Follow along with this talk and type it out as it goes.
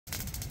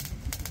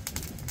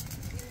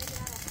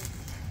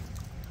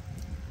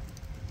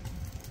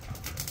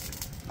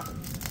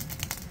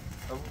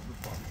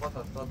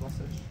تا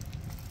دانسش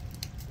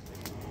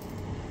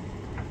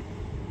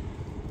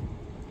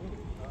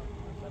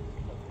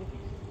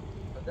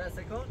دست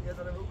کن یه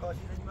ذره رو کاشی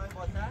زنی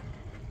بالتر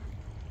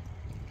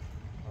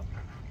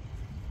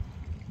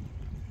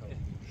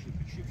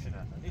شیب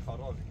شنه این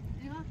خرابه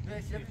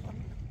نه شیب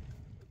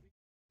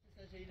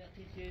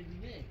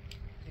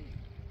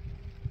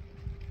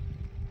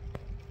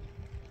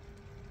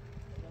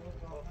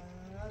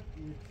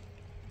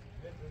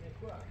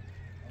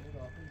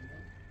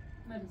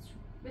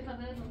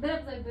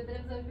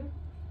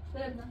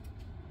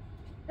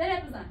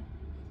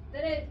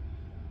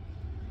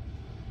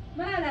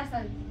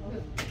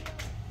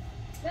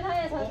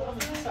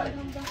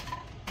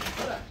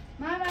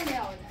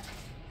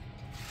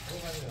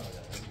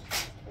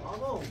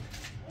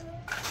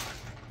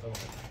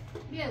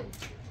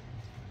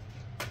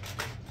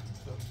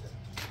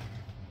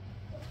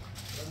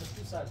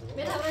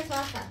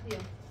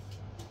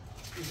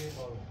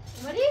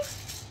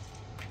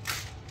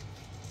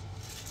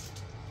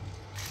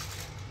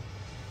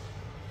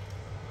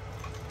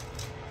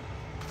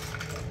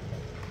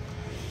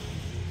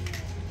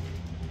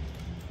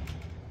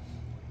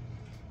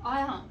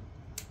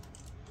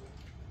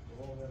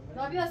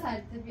بیا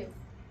سرت بیا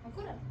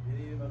مکورم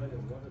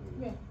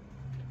بیا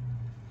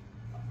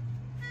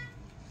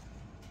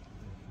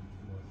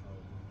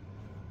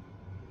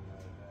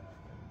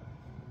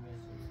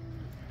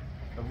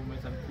ابو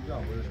مثلا کجا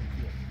ولی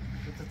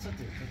چطور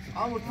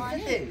آمور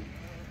چطور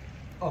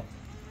آه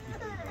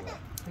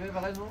چه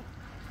بغل مو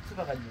چه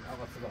بغل مو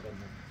آقا چه بغل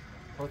مو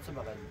خود چه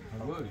بغل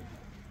مو ولی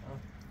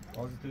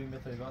آزی توی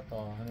متر بعد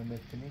تا هنوز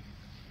متنی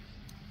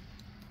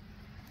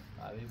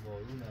علی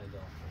بارون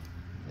نیدا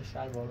نه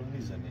شهر بارون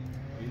میزنه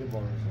بیل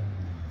بارون زنه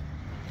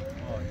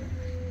آره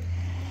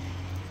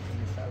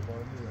نه شهر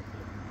بارون میزنه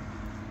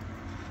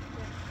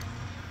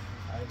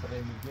علی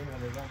برای میگیم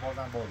ولی زن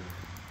بازم بارون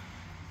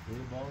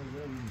بیل بارون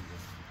زنه بیل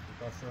میزنه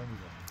کاشو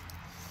میزنه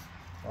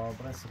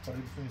برای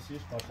سپری بسونی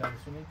سیش کاشو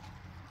بسونی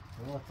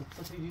و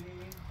تتصل یه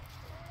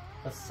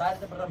بس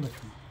سرد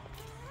برمتی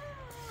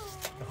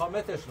میخوام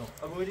متش نو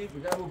ابویی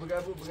بگابو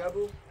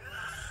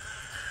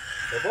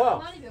بابا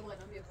مانی بیا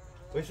بگم بیا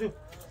بشو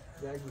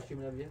یا گوشی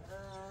من بیا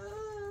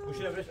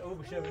گوشی نبرش ابو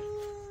گوشی نبرش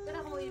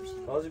برم ما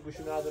بشیم راضی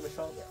گوشی من آدم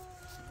شام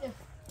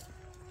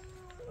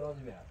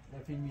راضی بیا نه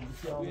فیلمی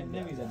گوشی آدم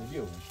نمیزنه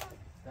بیا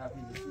نه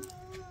فیلمی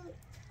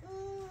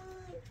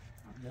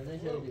نزن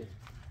شدی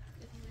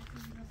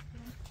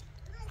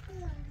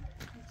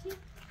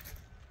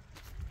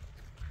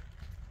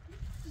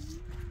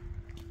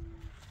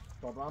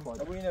بابا هم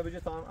باید ابو اینه بجه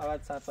تا هم اول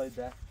ساعت های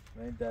 10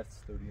 و این درس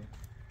ستوریه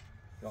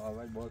یا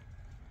اول باید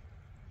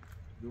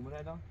دومن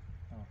ایدان؟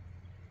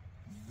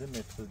 2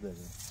 متر داره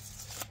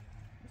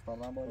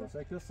مستقیم باید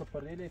سکر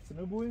سپریل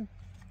ایتسنه بویم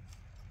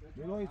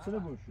میگم ایتسنه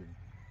بویم شدیم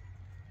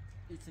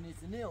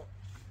ایتسنه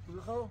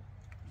بخو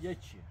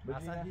یکی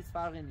اصلا هیچ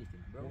فرقی نیست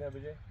اینه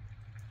بجه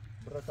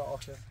برای تا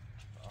آخر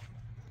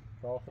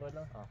تا آخر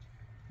ایدان؟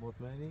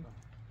 مطمئنی؟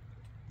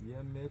 1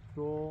 متر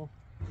و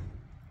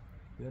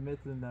 1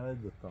 متر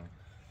 90 تا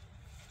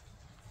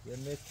 1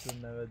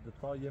 متر 90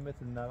 تا 1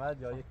 متر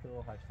 90 یا 1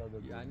 و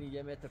 80 یعنی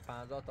 1 متر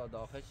 50 تا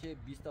داخلش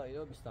 20 تا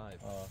ایرو 20 تا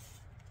ایرو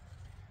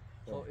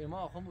خب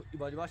ایما خب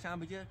ایبادی باشه هم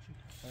بگه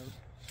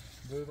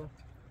بگو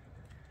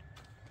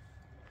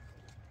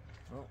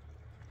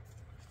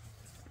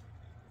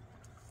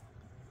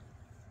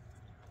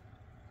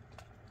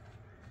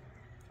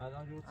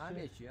الان جو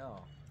همه چی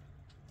ها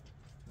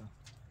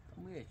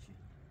همه چی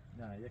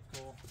نه 1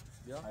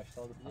 و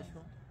 85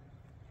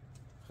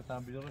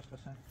 ختم بیدارش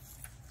قشنگ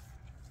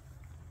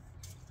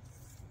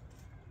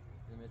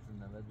 1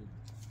 متر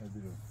 90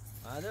 بیرون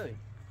آره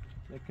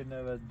 1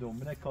 92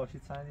 من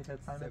کاشی ثانی خد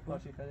ثانی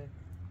کاشی خدی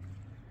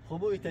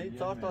خب ایتایی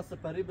 4 تا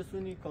سپری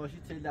بسونی کاشی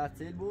 40 در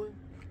 40 بود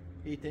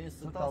ایتایی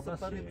 3 تا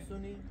سپری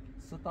بسونی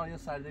 3 تا یا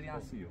سردری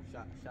هم 30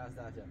 60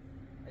 درجه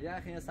اگر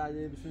خیلی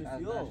سردری بسونی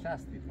 30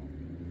 60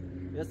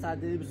 یا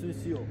سردری بسونی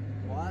 30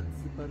 باید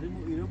سپری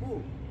مو ایرو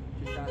بود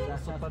که 60 در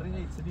 60 سپری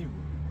نیتنی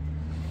بود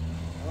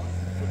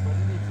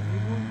سپری نیتنی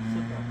بود 3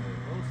 تا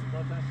او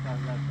 3 تا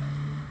 60 در 60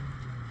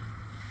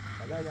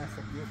 اگر یا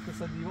سپری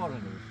کسا دیوار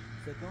نوشت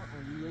سکن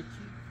اونجا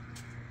یکی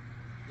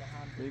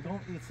بگم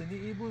ایتنی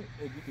ای بود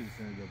اگه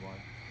ایتنی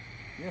دوباره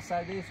یه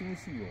سردری سونی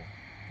 30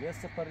 یه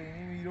سپری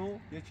نیم ایرو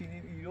یه چی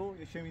نیم ایرو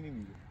یه شمی نیم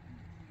ایرو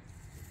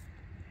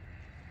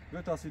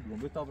بیا تاسید بگم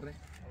بیا تا بره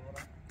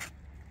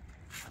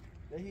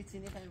به هیچی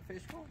نخواهیم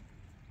فش کن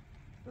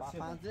با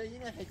پنجره یه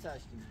نخواهی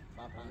چشتیم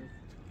با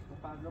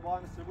پنجره با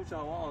هم سه بود چه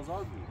هوا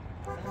آزاد بود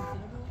سنتینه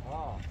بود؟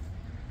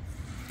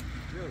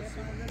 بیا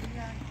سیمان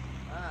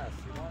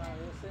سیمان هم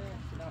یوسه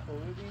سیمان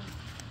خوبیدیم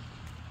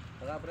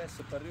فقط برای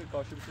سپری و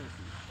کاشی بسیم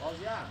سی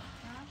آزی هم؟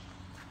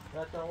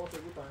 نه تا هوا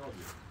بود تا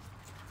آزی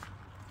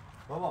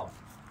بابا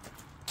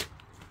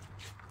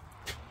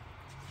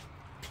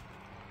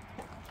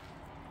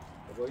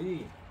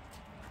بابایی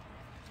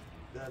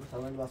ده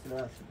بسامن باسی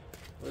درست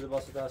باید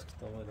باسی درست که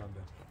تا اومدم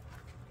بیا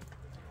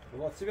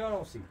بابا چی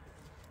بیارم سی؟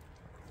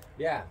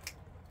 بیا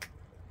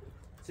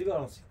چی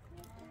بیارم سی؟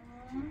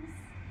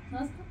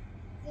 ناز کن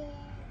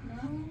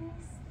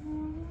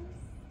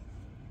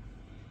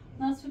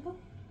ناس شو؟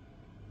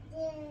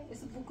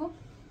 يسبوكم؟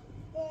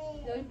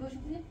 داري بوش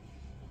بيه؟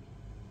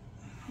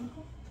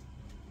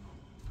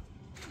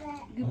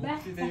 قبح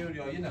في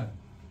تيوري عينة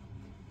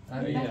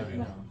أبي بح أبي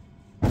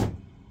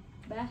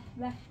بح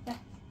بح بح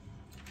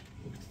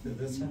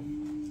تدرسها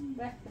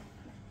بح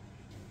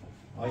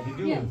هاي Yeah.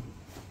 تدور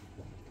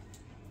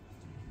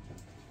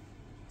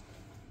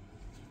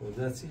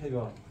وذاتي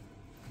حيوان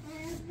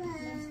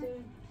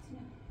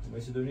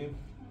باش دونیم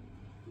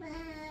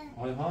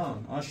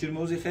آیهان آن شیر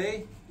موزی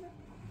خی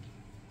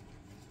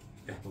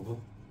اه بابا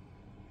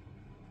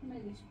ما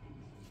ليش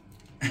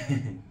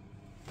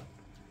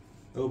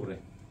اوبره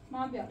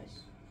ما بيعرش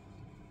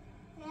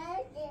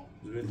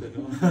زويت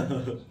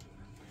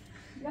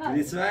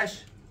گلیت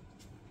باش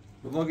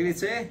بابا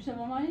گلیت شو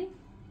ماماني؟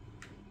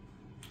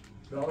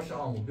 راش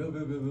آمو بيو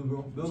بيو بيو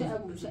بيو بيو شو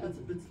أبو شو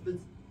أبو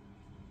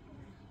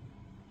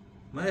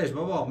ماهيش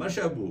بابا ماش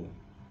ابو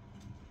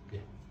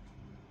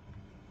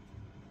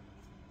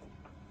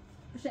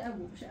شو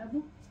أبو شو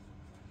أبو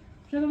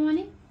شو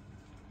ماماني؟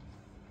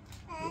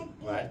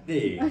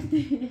 وعدي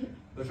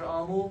باش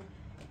آمو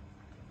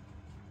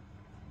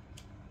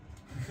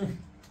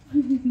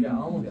يا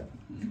آمو يا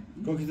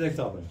كوكي تك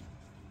تابن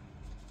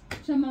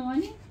شو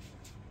ماماني؟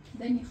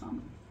 دني خام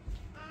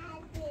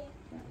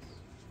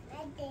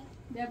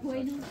ده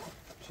بوينو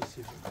شو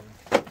سيف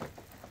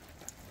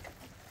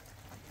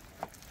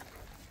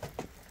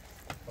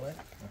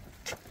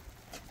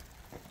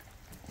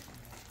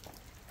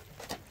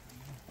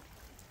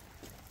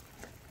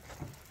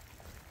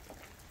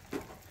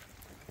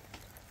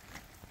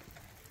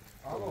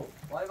Alô,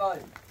 vai, vai.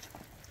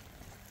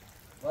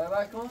 Vai,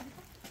 vai, com.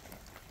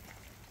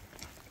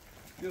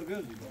 Viu,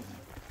 viu,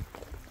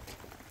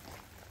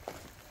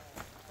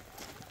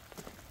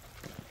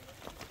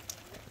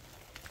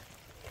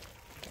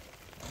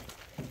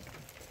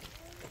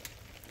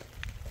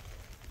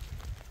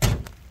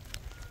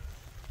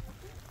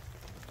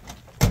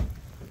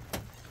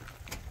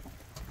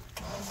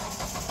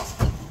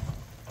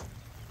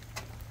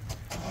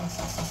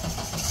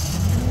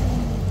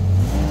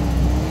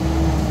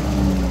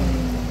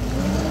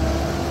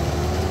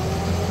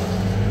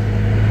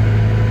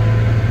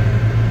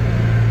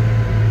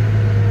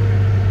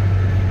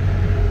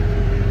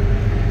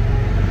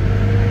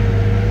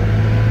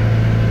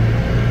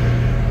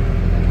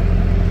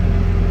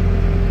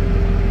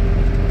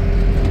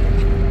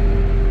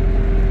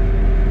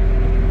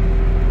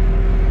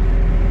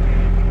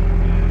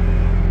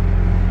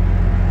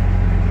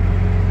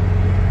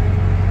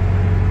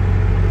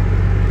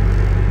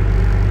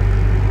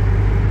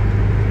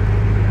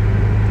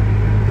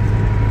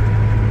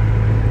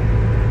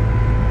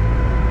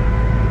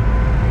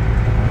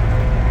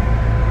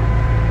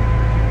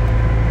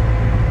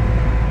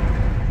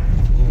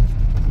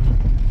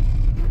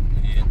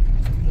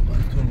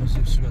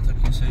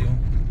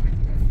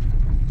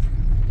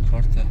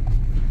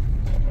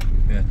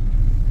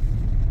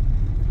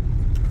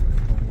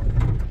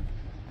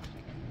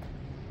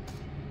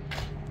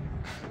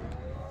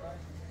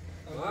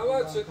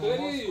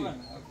 چطوری؟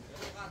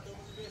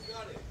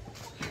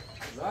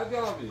 زدی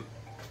آبی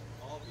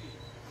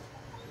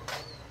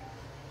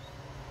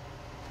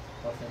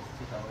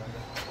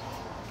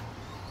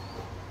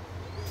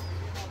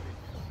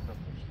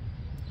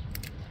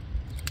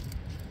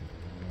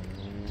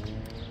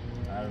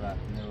هر وقت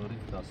نوری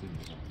تاثیر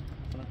میشه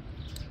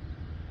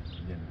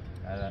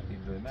هر وقت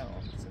این دوی من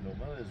آفیس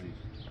نومه وزیر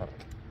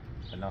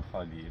الان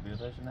خالیه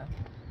بیرش نه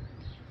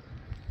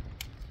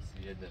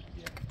سیه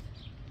دفیه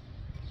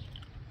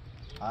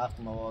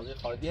حق مواضع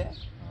خالیه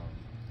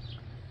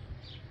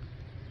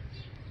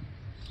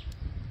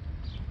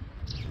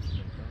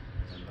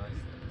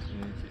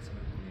این چیزی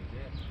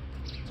میگه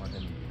ماده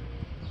میگه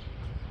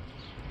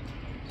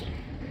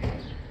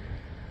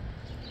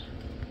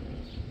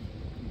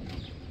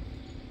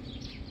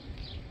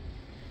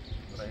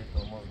برای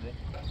توماز ده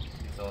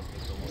ایزاز به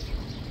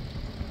توماز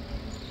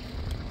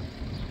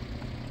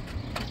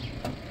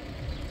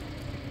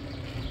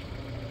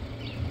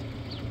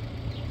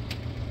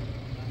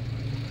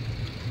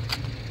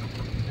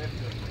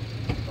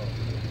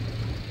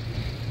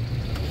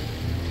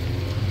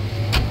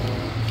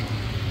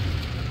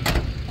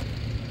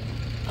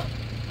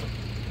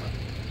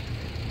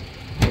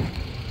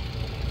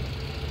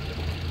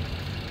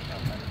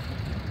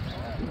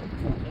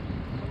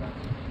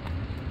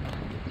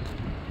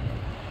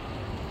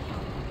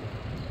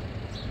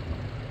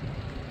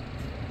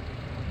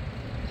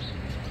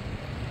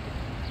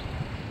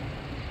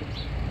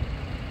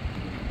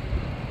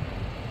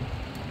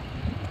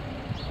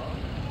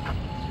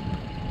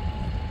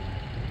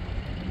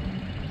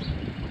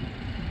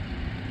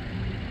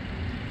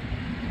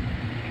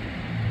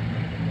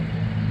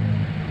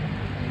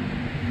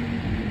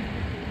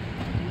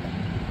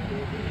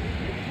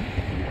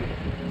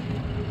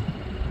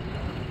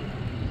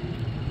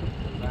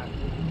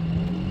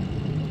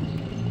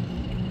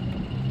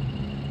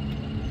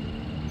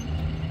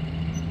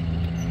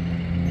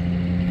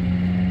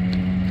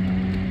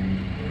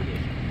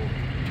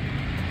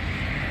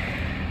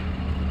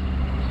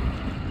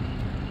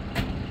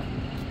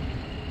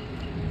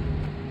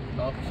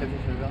کسی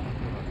شده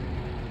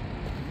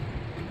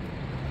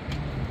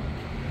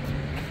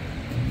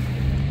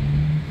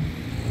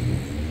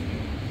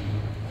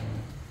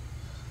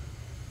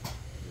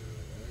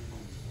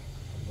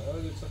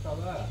چه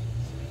خبر؟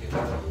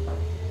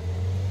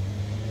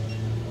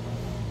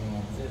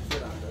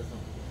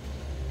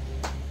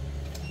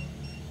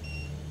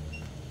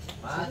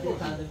 من یه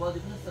تنده بادی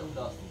بنستم اون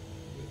داستم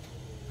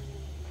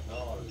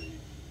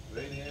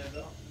Raining air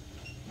though?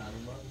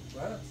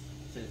 What?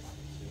 Ses.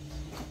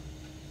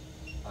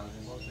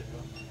 Animal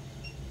tekrar.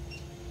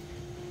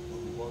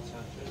 Bu bol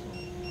sen şey mi?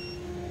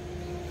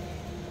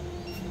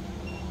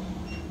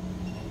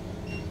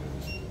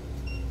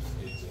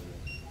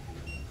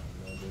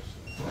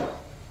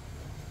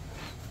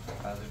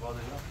 Animal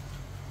tekrar.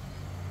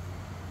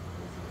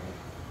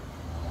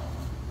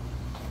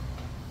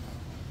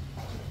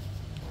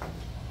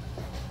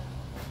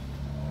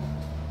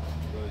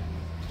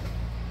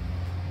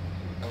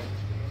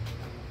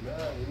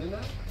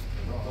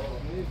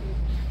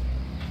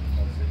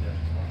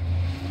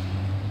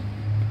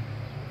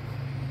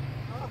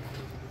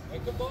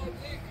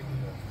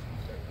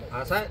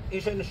 اصلا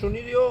ایش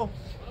نشونی دیو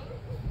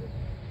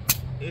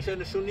ایش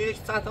نشونی یک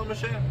ساعت هم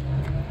بشه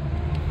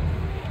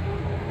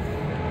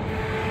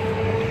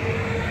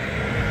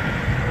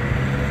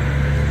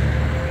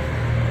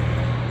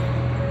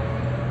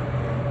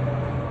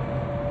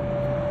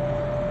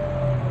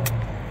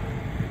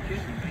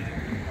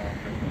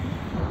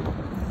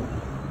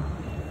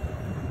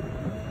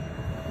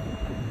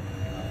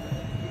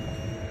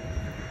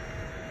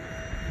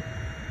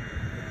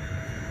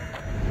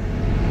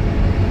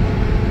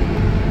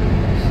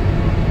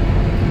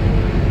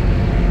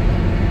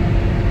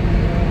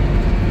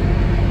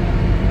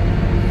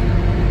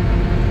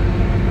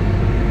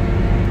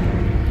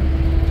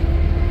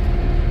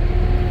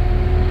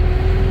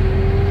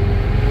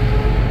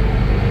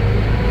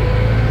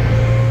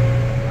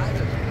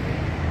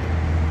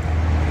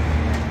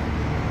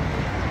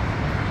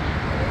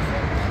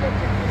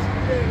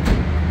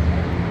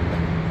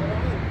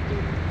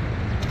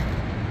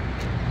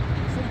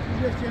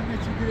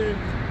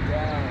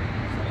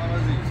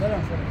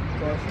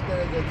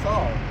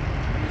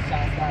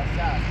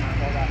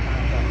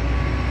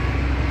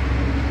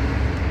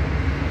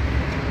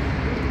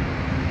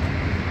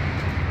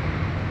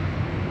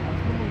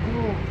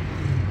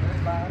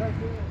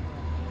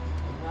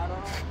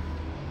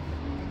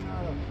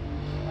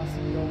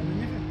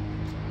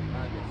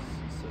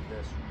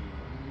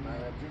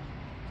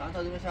چند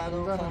تا دیمه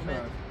شهردان کامل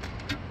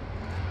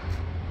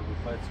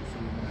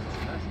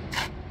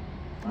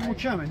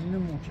محکمه اینه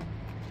محکم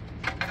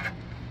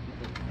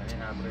یعنی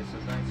نبره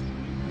سزن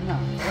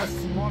نه از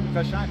سیمان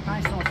قشنگ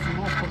 5 سال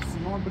سیمان خب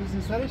سیمان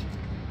بریزین سرش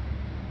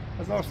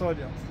 1000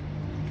 سالی هست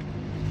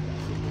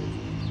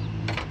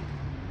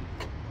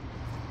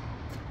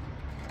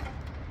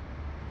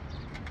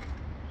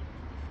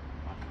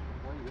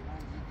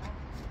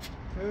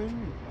خیلی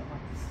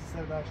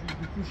سردرشون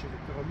بکوشه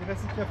اتفاق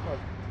میرسی کف کار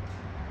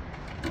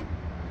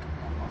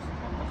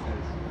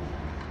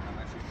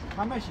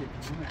همش یکی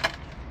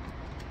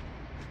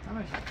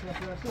همش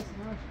سردرشون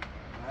همش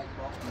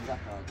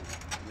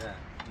Yeah,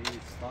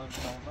 it's time to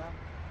come back.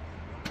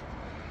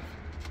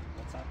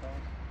 What's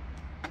happening?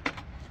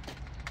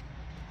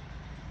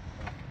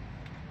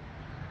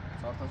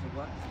 Sort of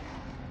what?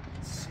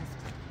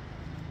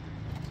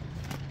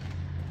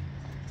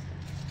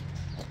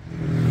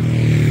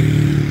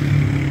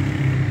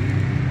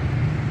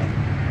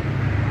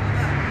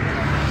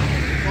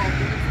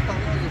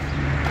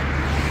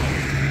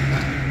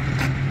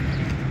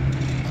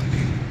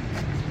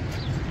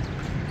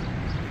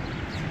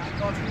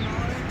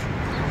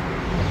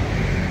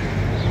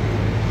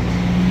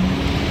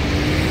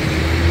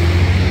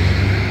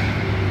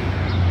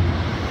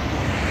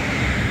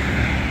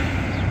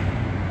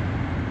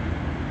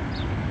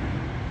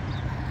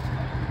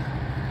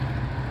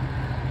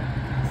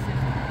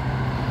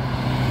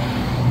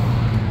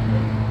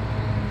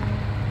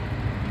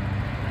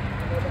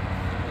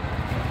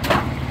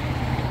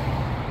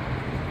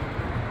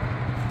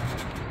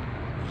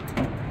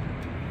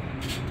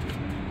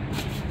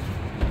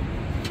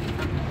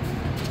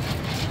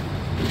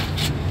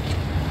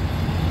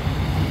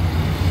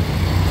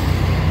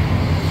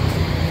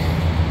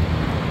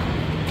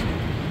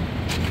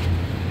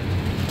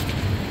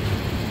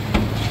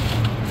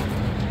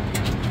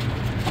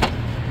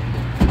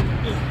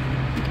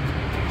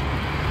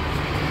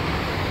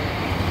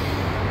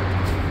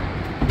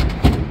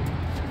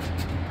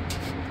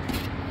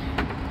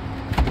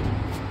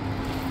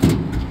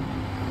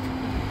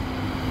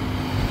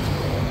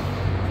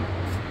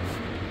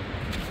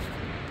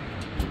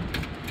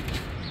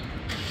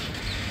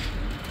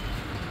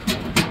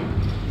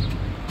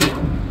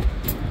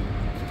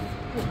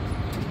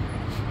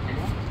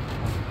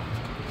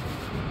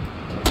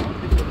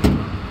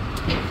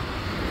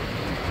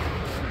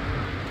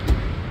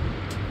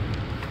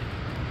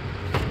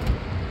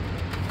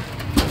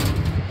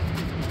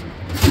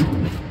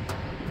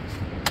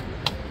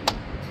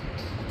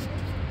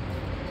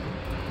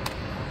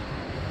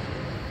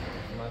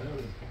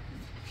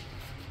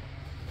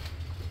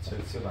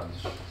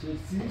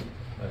 چیزی؟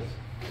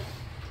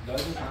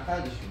 لازم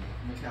تنقلشون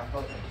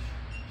مکفاتش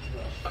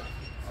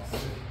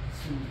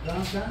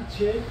سودان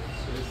چه؟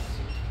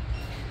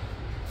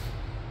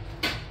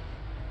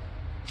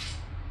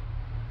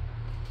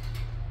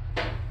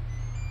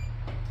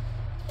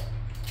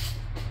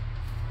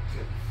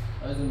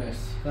 آیدون مرسی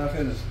در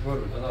خیلی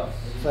برو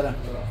سلام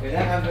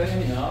فعلا هم بریم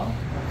اینا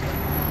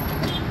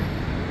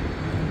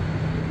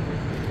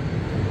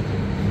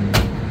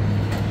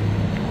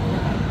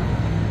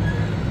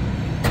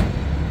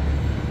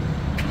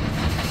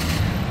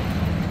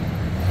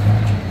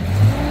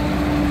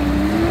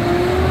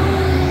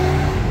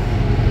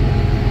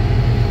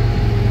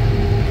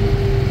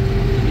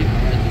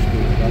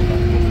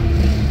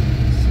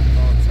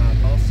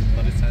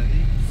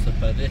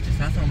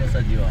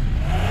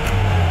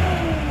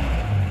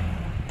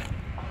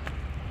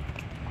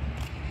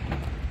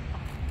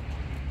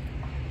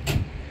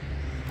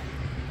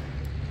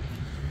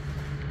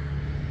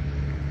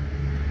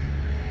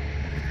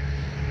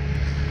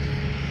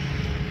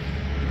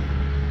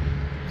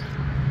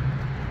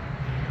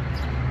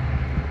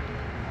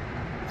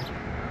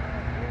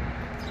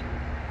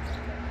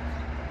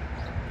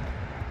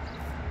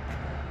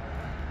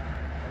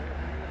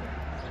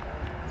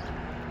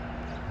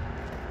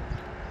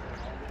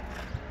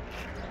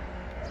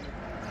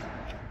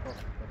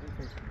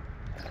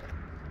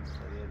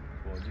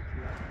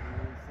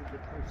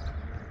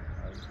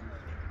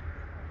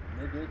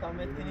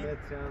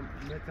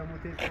Mettiamo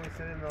tempo in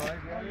essere noi,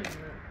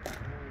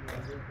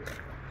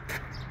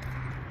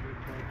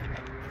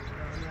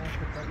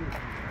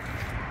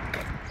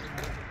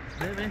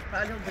 Deve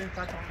espalhar bem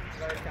para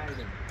vai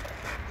cair.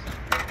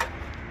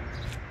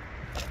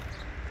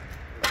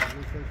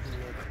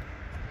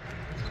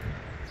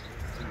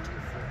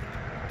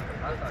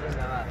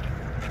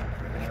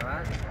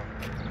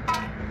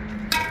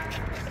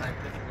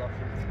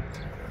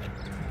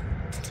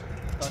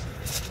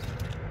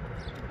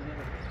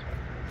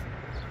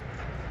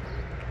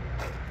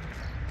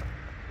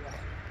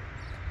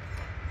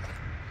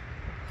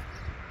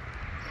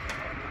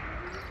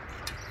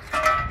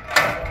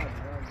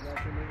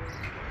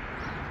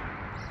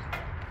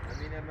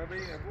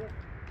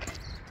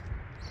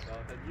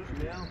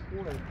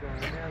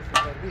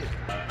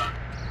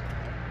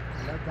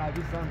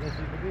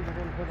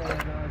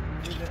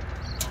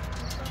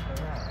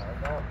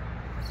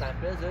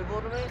 Sempre zor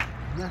vurma.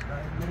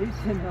 Ne hiç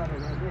sen de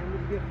arada.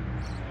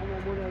 Ama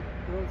burada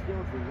cross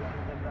yapıyor.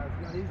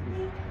 Biraz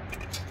izliyor.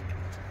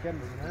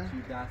 Kemal ha? Ki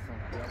dersen,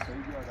 ya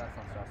söylüyor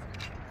dersen şahsen.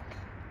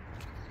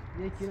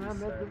 Yeki هم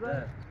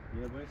بده.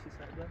 یه بار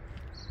 300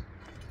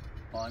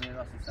 Fani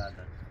rası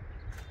serde.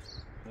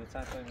 نه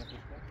چند تا اینا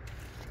توش کن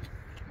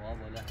ما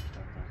بالا 80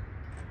 تا.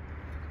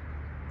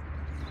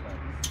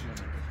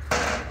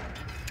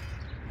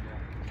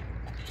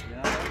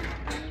 Ya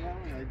ne var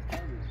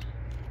mı?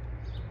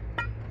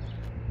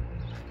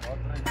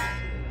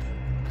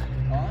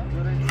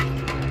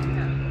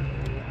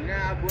 نه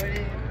ابوی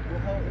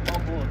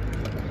بخوام بود.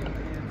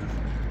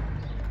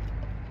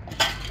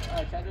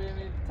 چند تا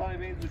تای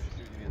به این دوش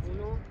شدیم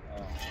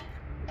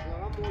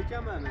واقعا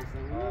محکمه مثلا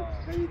اون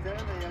خیلی‌تر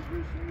نه یا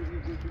گوشی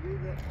کوچیکی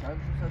ده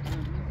همشون سطحی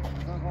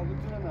مثلا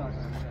قابلتونه نه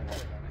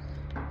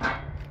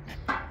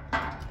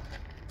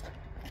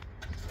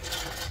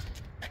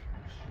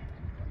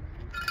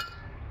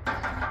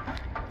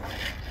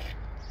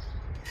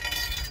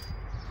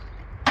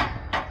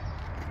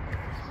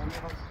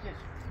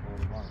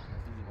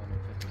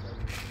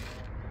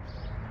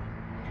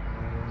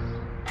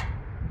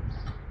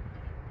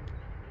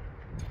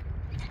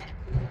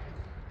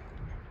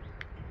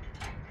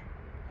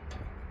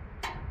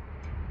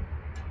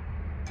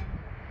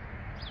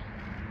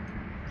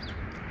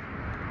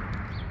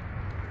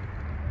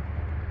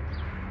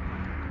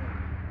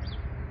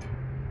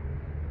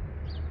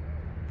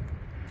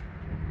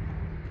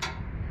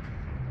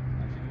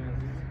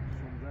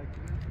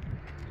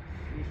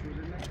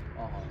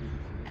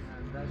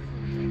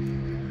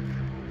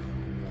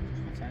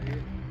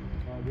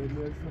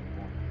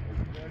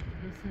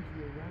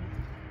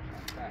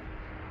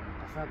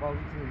اصلا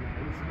قابلتونه نه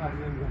این سمت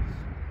نمیدونم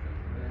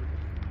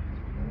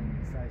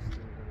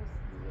سعیشتونه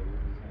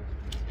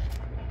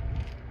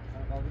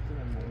اصلا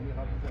قابلتونه نه این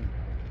قابلتونه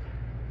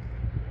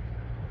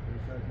این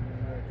شاید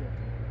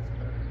نمیده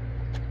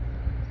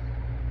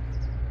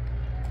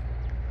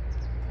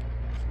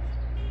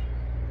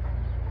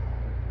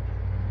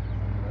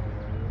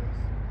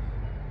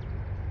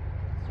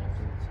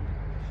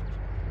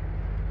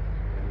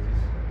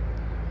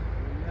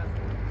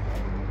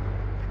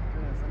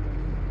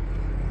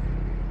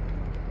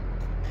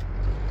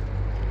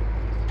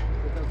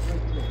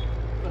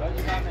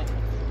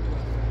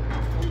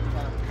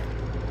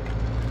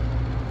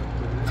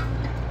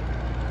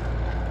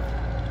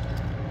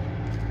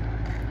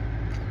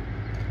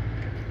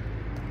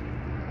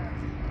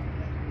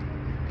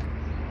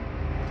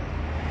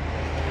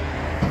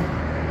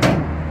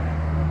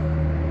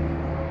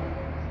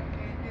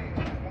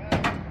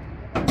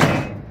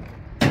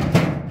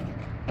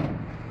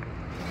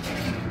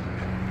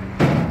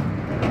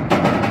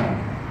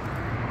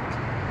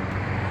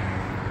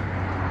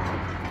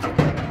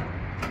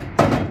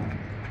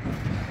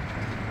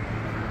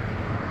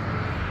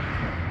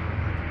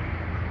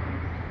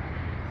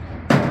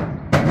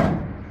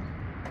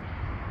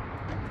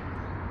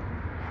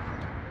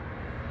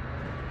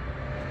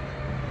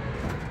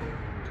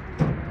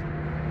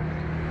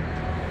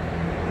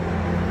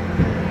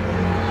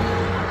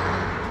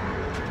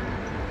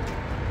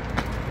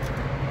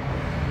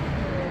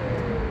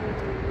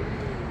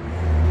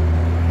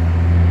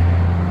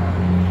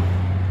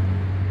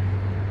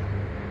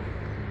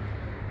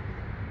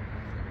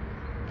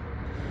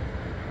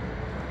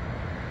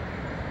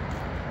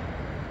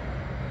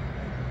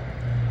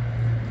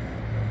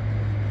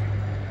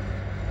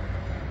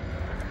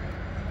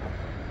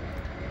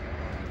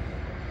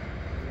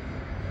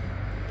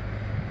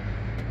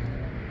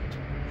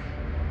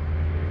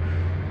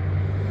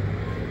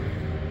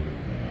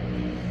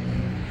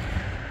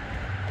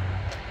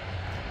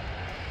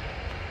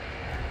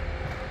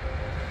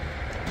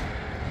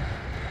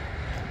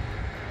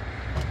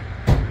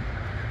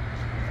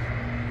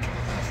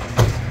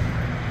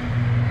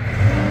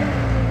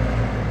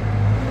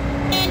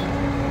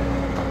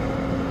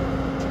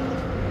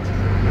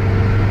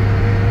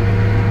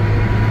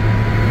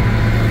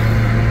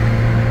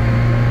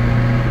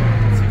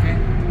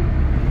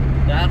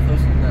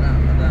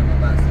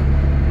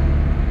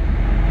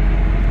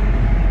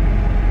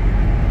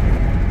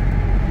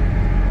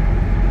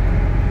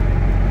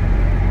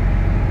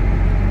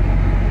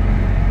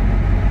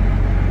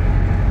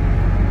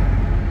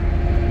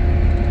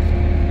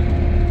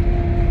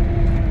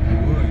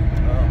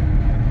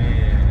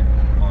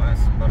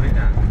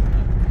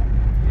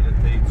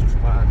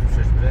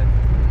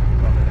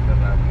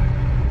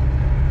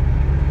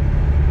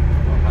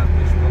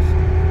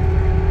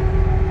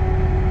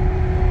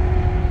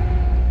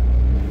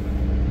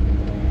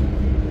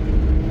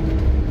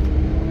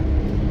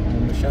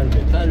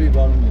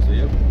بارون میزه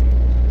یه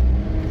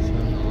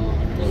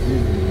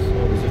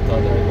بازی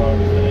تاده بارون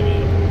میزه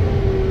نمیره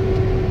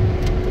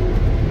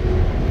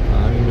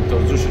همین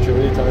متوجهش که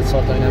بری تا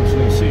ساعت این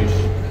همسون سیش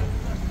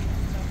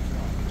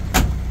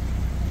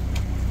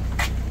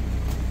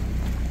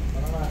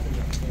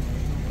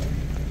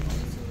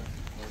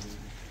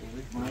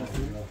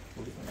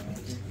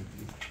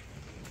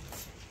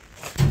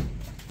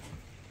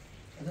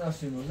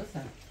شیرین روزه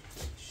سن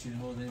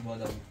شیرین روزه این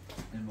بالا بود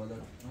این بالا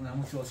اون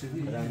همون چه واسه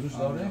رنگوش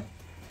داره؟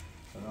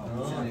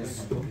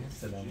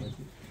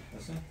 سلامتی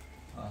بسه؟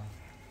 آه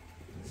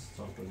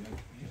ساعت داریم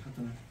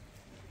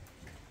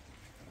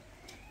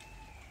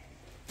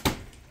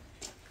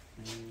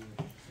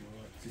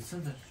چی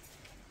سنده؟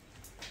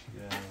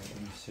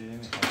 این سه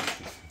میخواد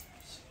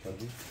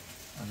سکادی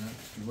آنها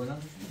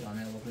میبودن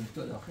آنها با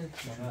کنیتو داخل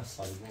من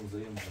سالگون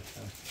زیر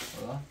مختم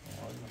آه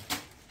آره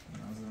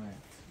نازمه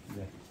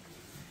ده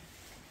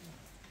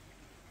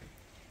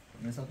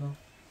نسات نو؟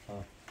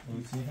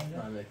 اون چی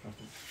میخواد؟ بله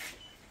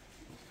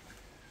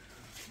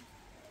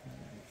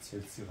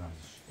چلسی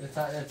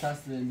رنجش یه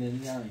تست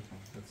بلیدی هم میکنم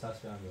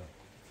چلسی هم دارم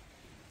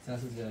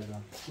تست زیاده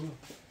دارم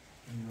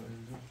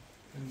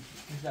این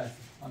درسته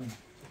آمین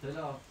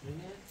تلا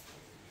آخرینه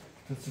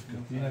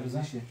اینه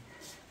بزن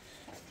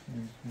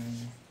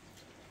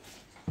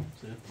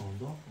چرا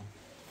کاندو؟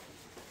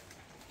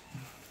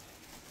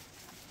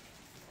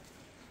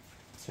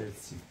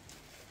 چلسی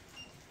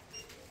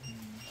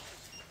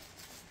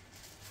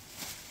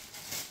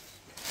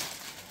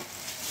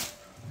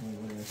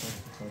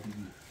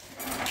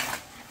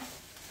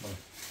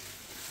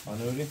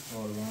آنوری؟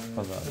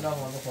 آره تلا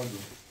مالو خودو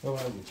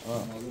ببره بود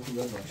مالو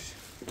خوبه باش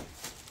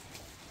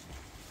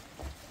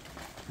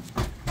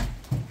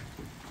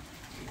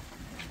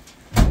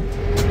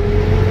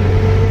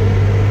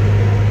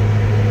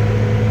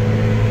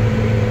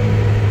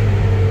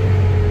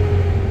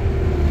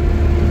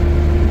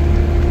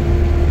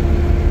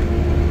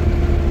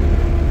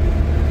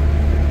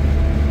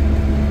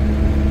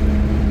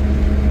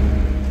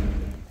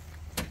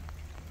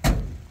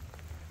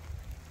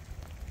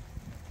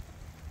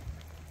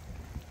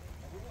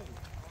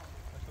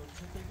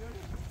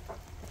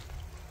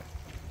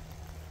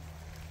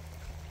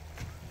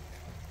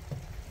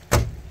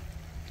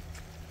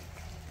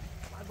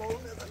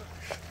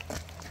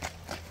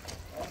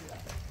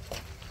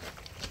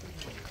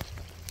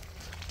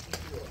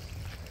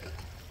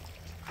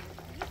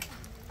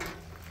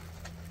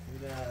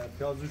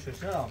پیازو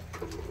ششم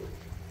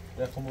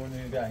ده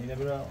خمرونی ده اینه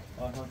برای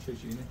آنها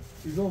چشینه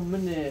چیزو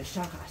من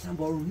شاخ اصلا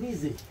بارون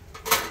نیزی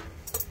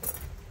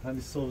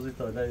همین سوزی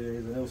تا در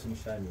یه زنه واسه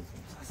مشتری میزن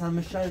اصلا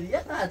مشتری یه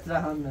قطره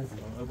هم نزی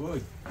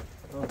بوی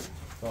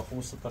تا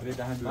خمس سطری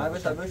ده هم من به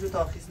تبه شو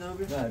تاخیص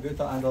نبی نه بیا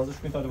تا اندازش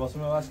کنی تا لباسو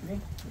رو عوض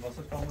کنی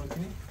لباسو کامل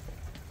کنی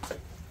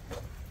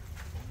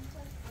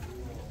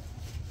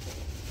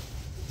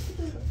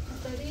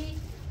داری؟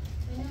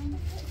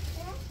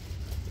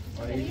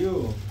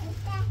 ایو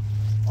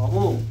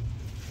آمو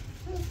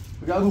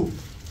بگو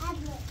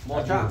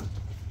ماچم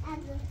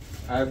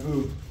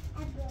ابو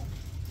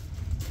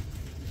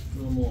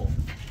نمو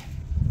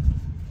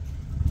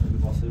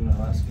لباسو رو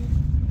عوض کنی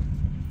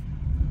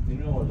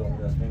اینو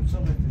آدم دست کنیم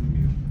چون بهتری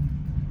میو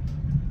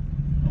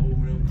او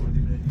بریم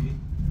کردیم ندی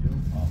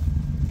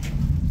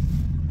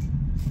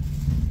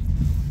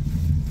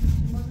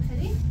باز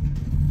خرید؟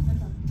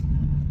 مثلا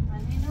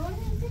من این رو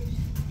نمیدیش؟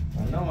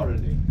 نه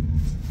آردی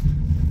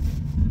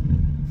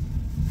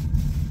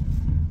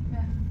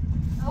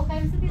او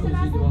خیلی ستی اوزی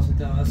سلاسه؟ لباسو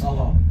تم از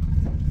آقا آن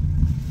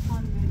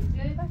بیاری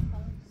بیاری بس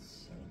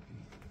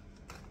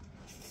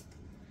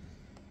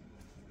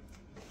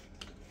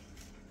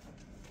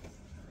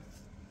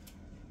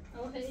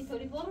او خیلی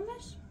طوری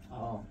برمش؟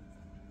 آه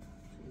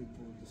این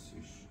بود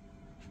سیش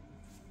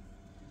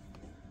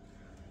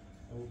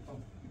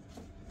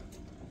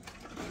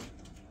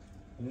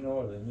این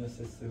آورده این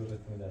سه سیورت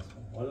می دست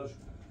کنم حالا شو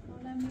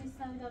حالا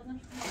میستم دادم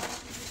شما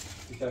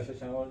این کفشه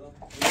چند آوردم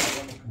این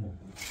آوردم کمو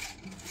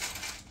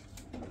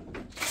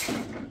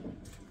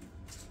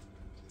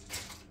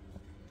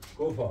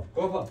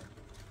گفا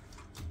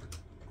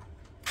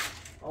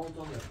آمون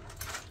تو میاد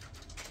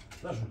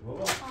نشد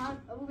بابا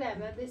ابو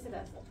بیار دیسته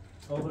بسته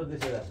آورده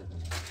دیشه دست کنم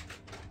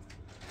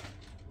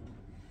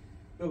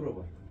برو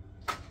بای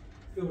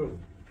برو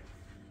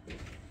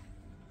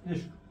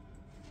نشو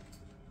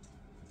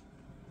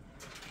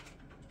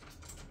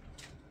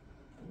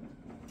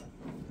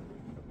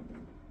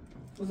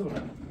بزر برو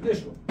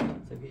نشو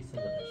سبیه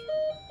سندرش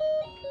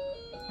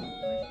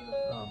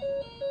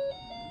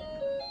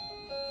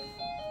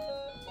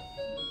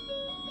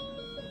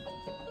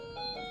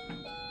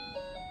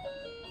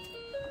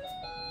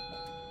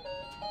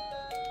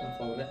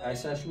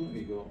Ayşe şu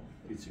video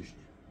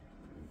bitirişti.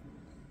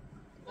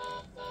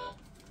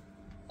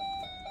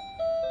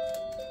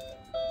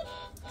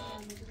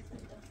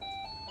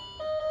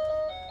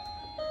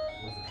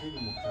 خیلی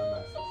محکم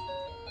هست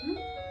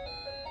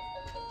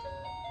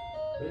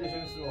Böyle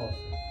şeysi var.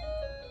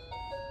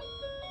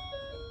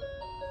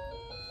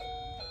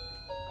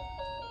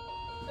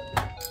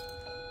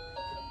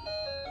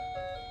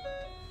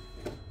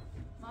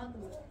 ما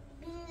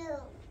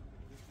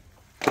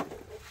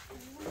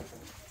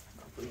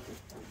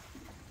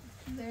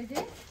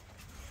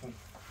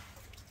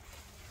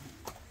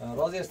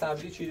az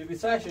استعمالی چیره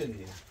بیتره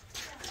شدی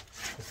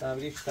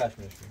استعمالی چی تشمش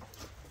می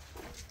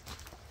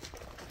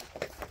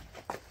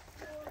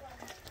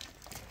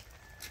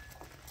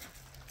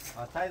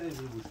تای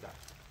دیگه بوشتر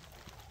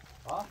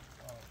ها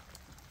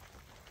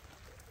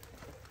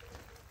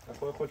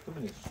خود تو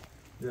بینیش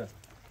بیا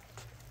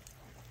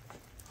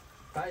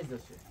تایز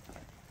داشته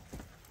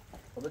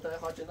خب بتای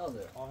خواهد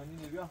نازه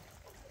آهنی بیا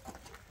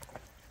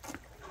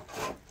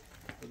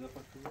بده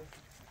خود تو بیا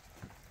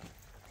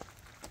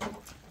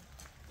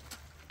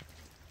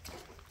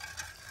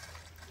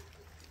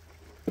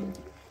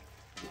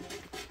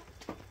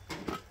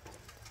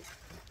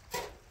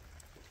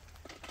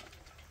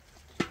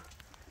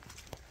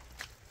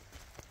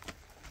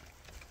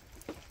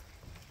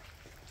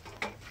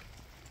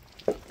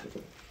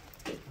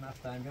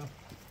انجام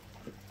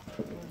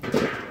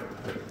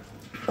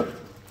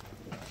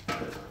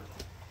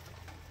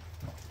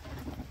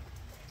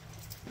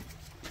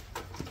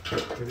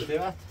چه بیتی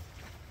باید؟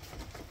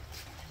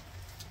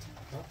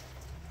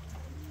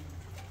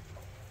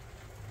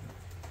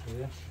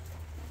 چیه؟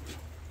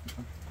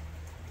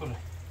 بره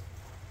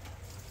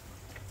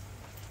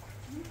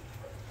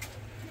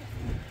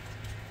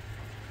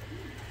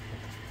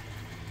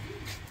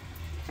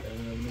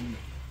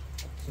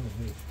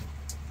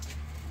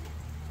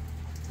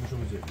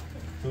Možemo uzeti.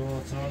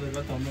 To crno da je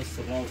gledao ono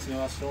sa pravcima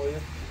vas ovdje.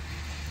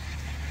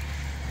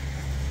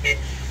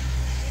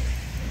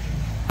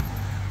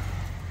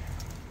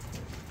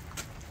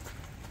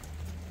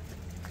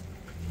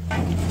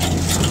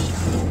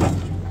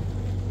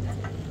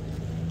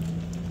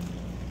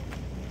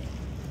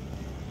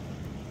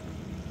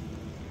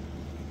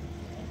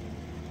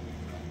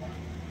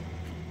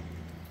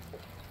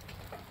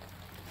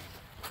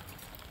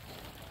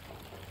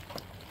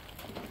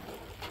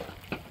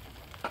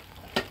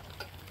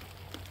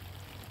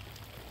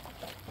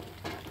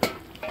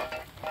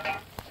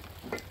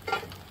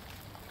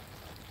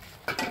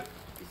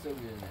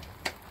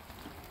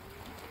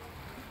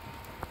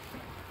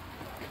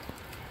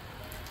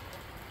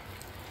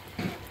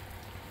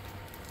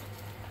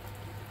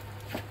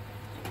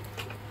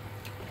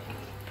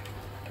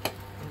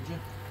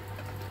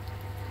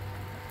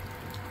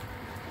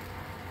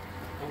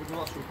 Vamos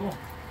lá, chutou?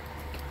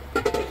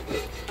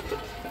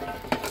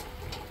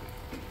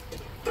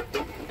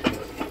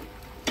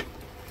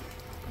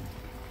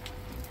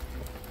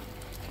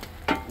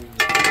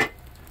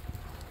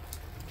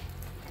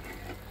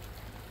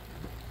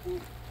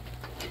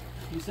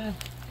 Isso é?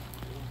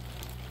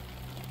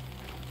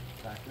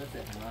 Tá, aqui vai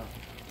ser,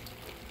 não.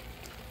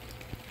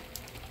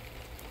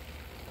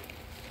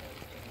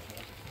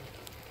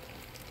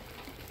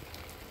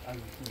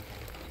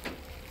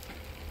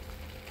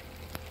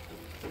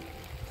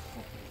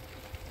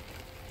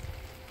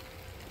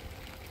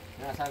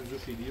 نه اصلا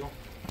زوشیدی و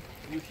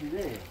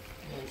جوشیده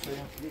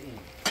این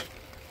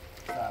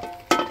سب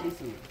این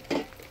سود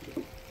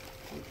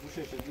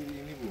زوشش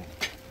دیدی میبون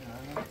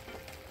نه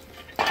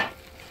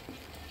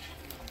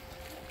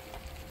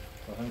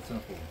با همین سن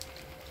خوب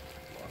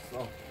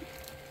صاف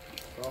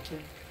صافه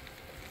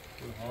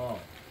ها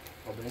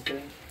خب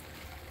بهتره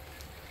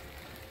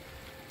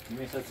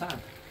میشه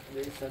چند؟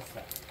 بیست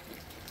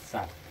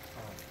سب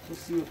تو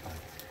 35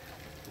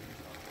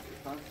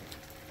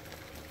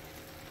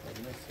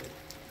 مثل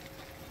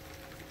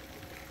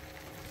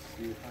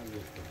 35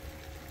 بسته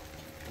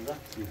کجا؟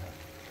 35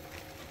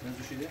 نه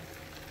زوشیده؟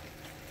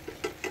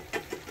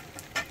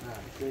 نه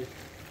که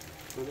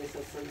کده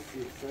 120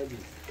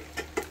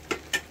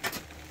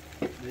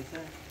 بیسته؟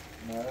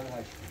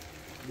 98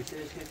 بیسته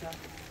اشکه چند؟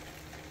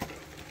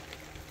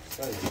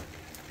 سایی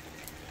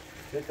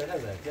چه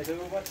تلزه؟ چه تو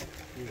بود؟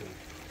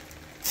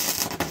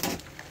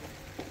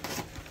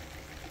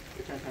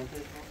 چند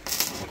تایش ما؟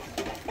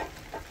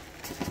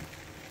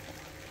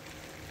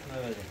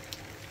 نبده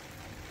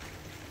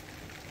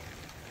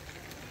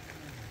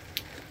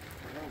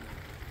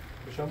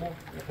بشمو؟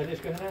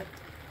 خیلیش که هنه؟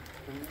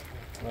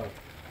 آه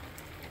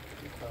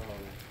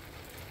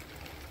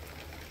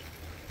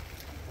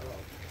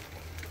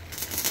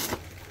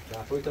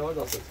دفعی تا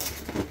داسته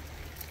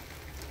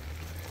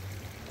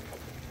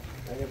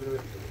سن اینه برو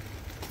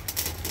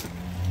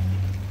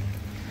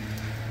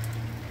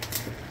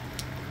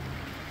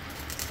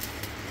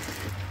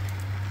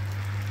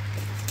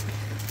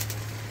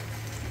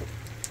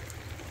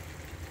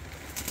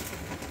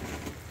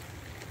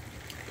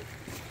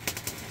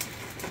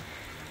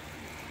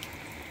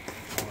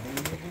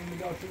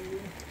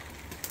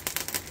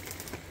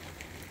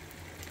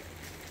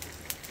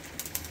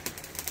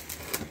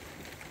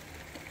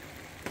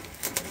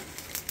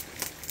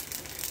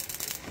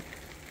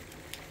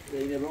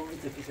بید اینه برام این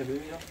تفیشه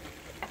ببینم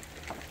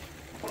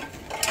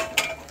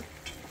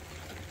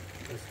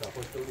استا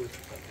خوش تو بود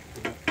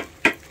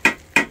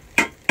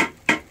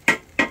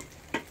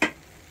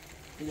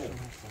اینه رو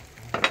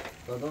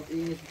دادات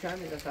این یکی چند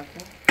میده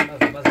سخته؟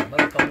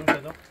 مزه قانون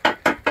شده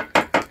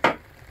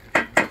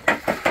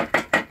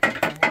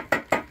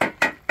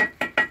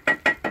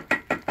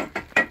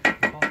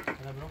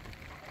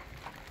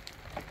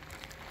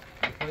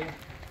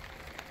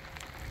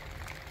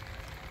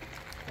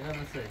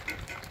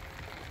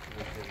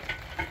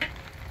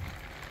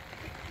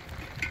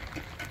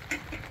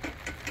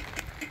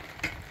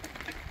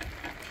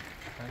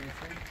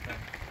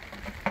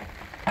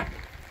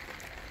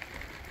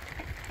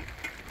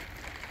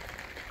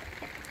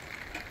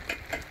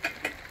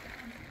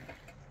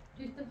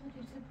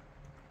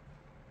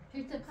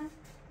هيك تبخل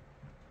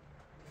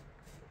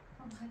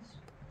ما بخلش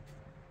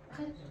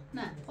بخلش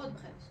نه خود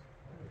بخلش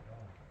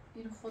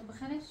اینو خود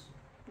بخلش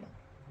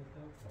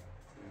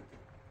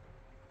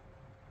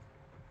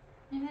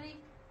این هری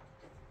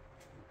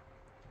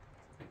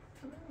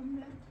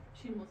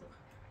شیل موضوع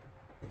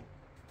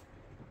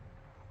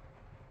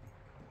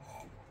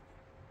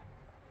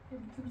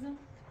بزن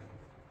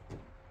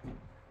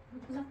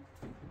بزن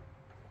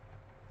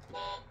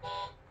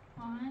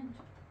آهنج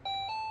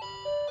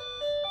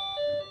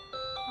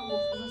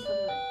بزن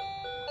صدای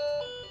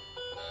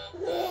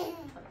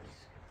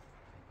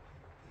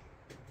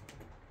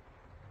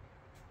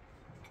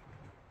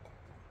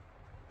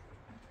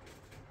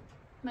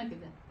ما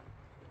كده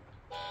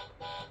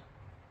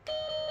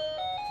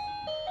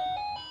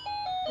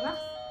رقص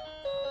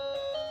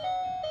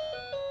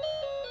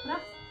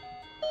رقص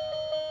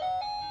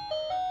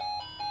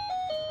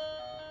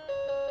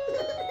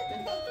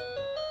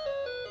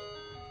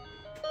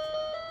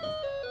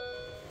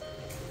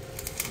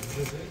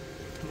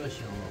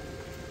ماشي والله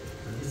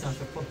این سمت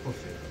خود خوشه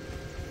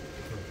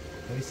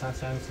این سمت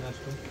شاید میتونش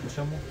کن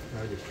باشمو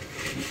معلش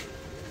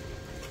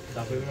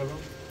دفعه بینه رو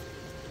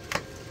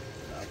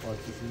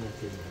پارتی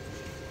سنتی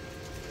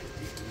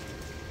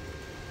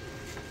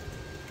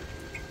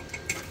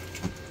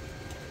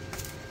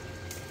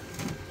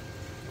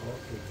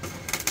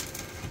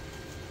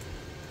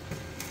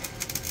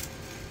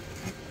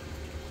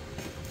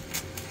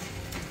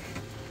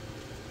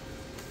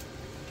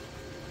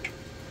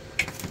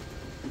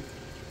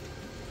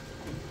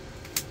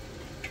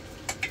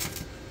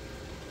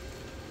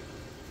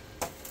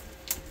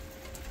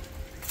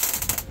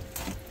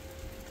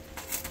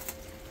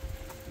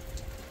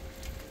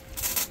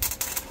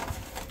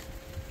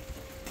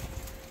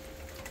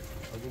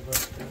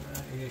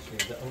اینه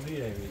چیه؟ ده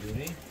اونیره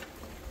میدونی؟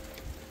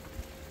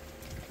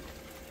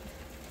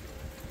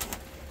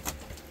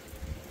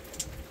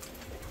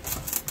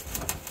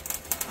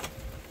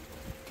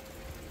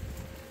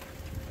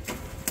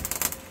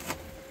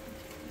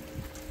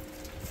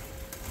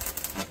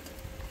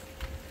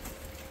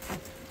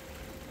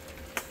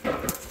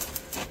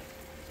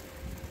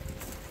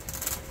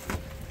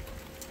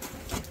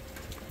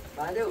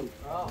 Valeu!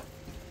 Ó!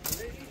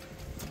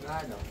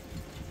 Nada!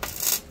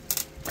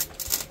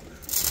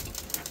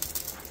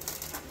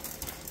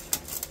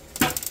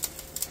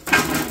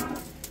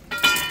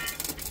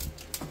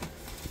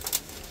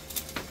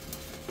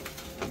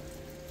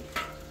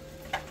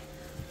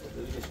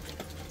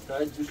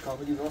 شاید جوش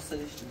کاملی راستش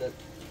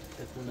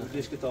تکونه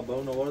دیش که تا به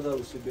اون آوار دار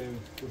روسی بیم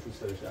روش رو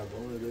سرش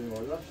اون رو داریم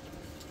آورداش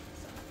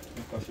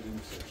این کاشه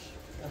بیم سرش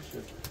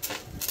نشد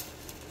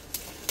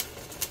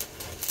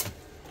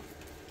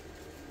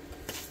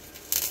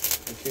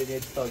چه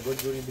نیتی تا گل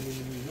بریم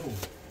بینیم مینو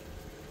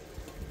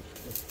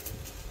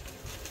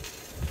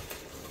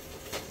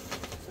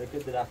سکه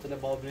درخت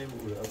لباب نیم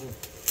بوده ابو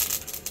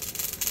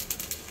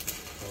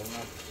تا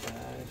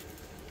نفشش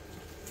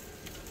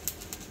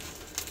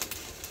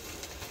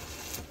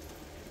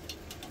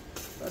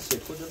بسه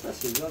خودت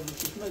بسه یاد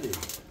میکیش مدی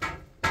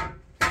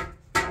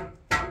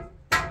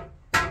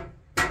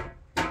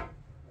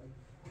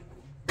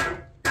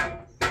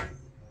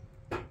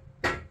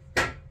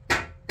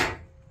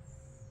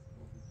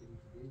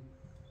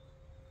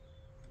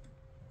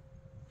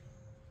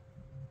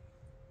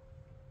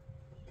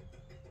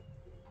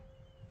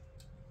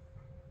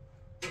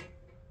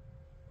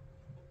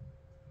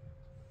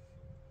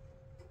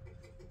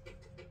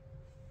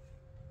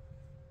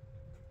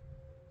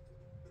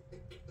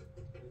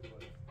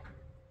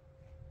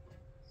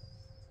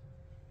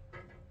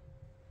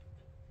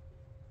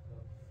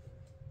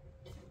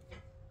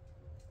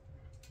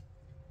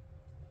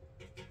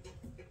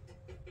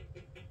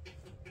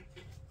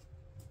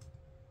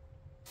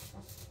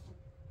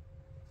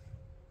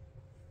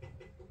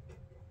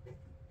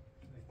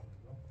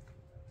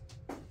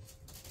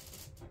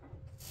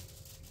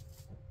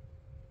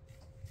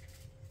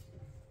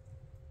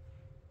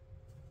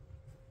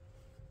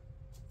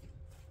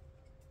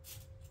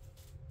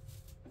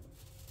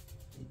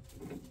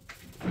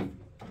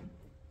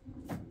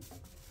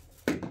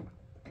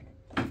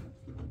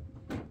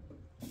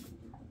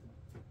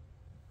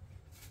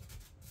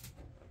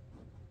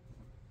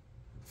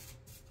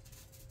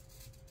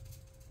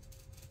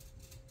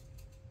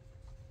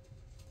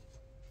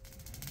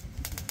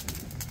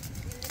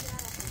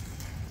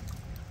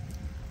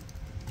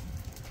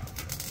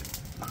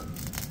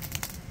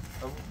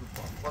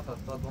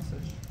Bota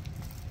vocês.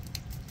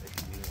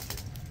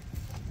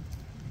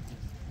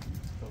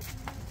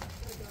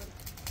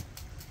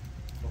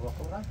 Não vou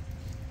cobrar?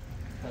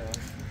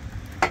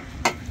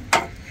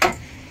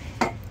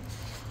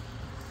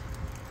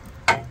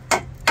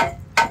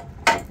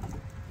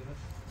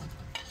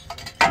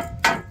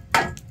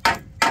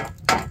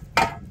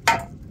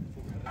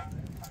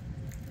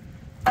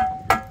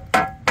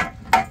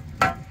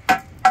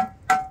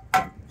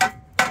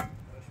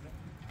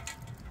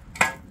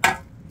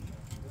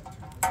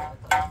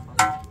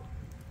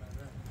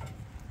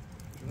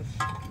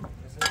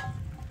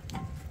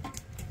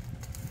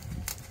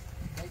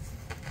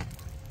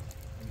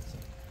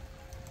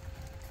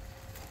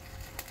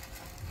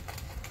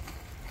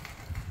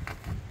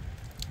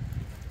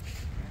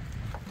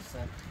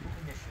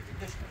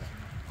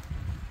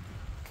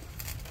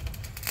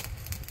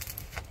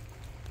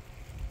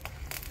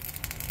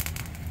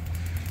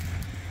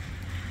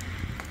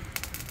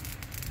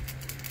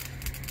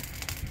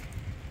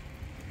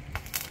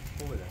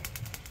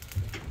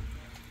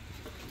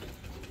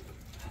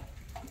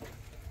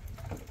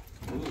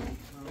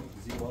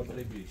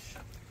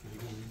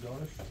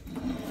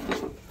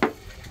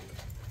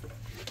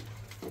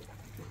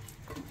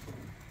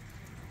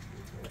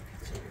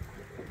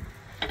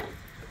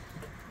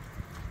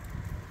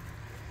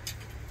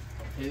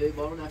 Böyle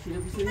balon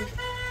aşıyla bir seni.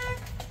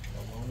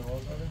 Tamam ne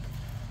oldu?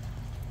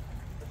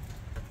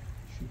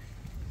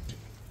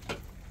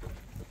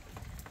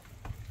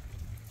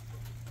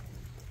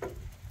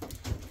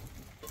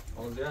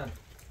 Olacak.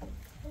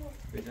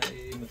 Beden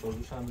iyi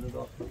motorlu şamlı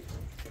da.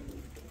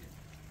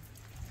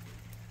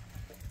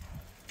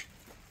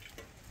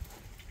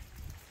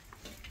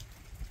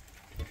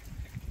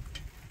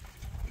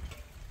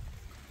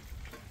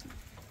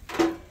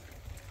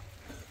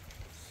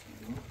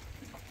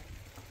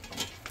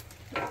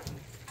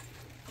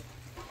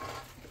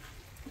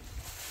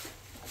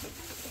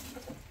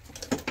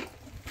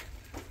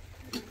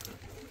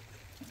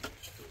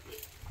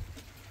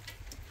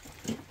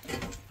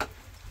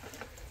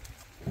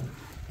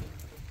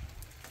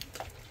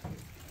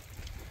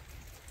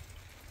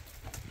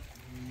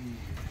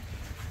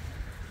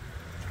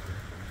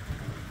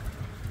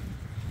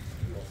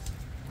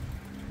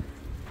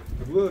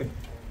 Bugün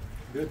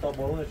bir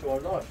tabanın şu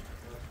var da.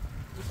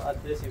 Bu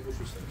saatte sen kuş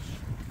istemiş.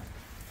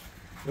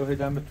 Yok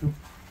eden bir tüm.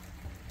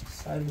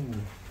 Serdim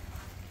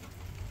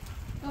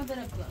bunu. O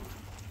tarafı.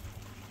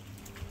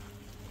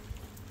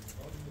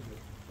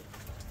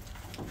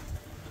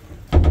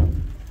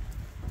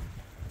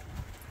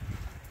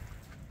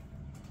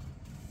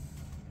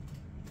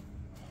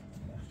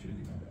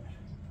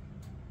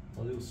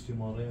 Hadi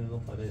استماره اینا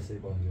پاره سی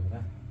باندیو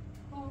نه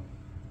خب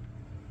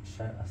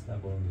شاید اصلا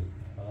باندیو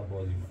فقط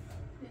باندیو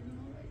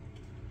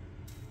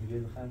میگه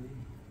بخندی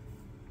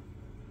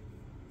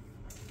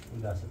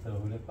اون دسته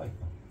تراوله پای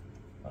کن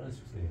حالا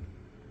چیزه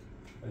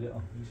ولی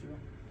میشه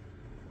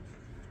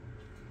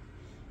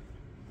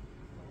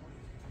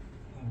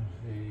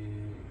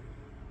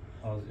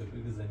با از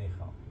افریق زنی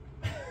خام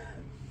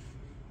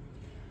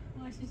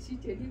ماشی چی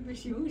تدی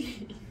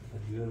بشوری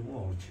دیگر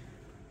موج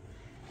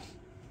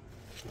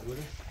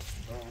بگوره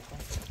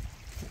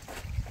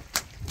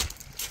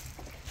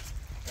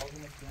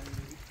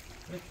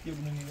Mektubu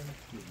bunu niye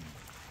mektubu?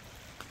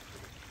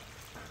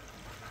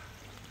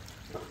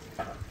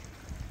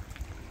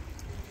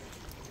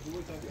 Bu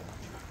tabii.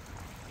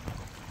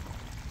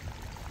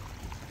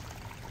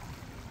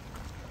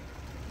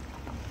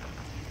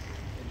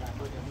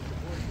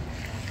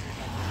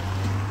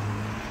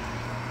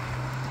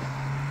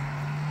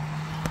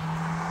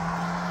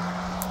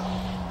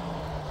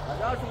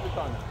 Hadi açın bir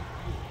tane.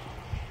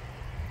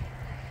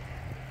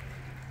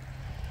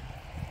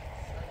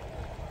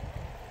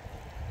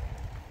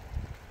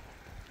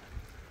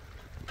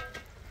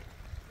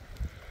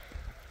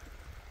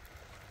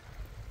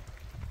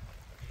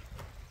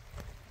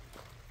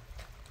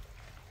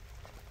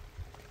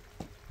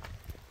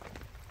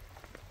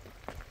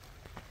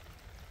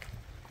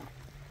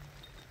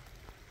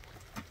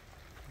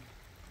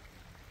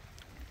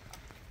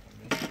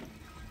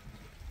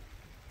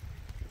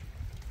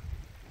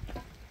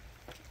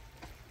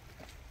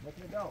 Let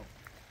me go.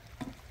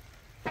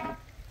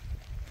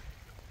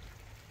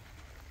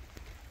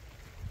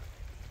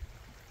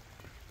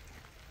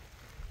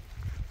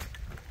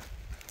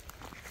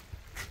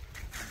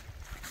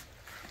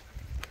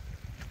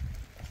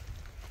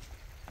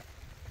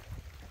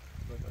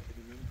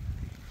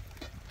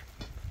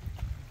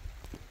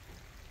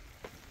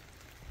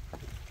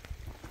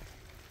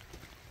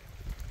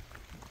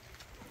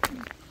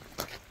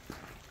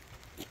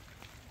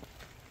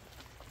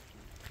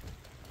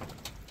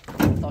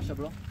 Tasha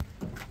bro.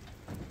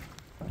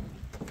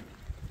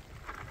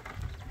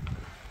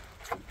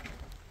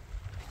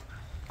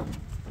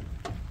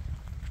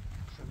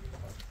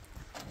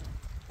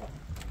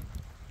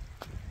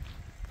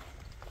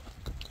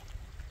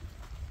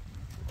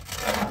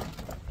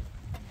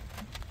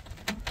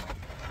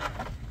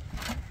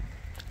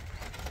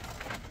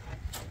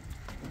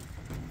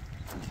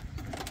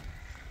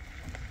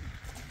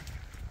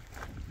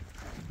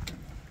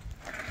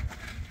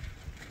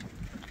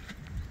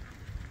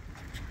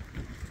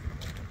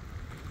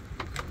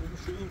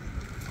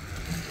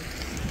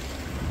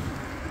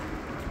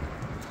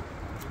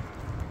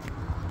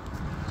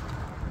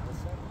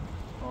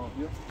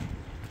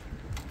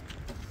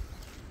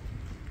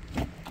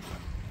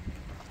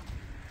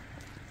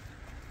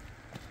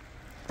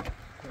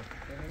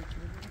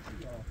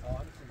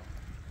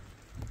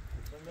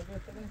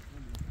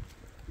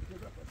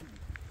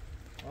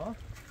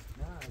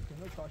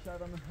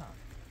 Aşağıdan ha.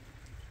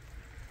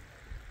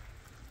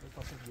 Bu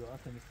tasarruf diyor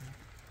temizliği.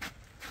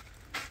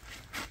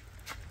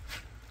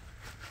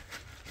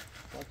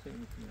 Bak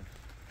temizliği.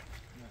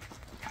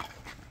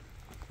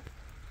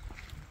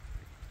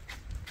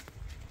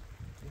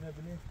 Yine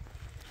bunu.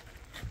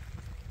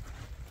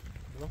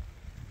 Bro.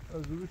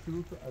 Özürü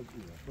şurutu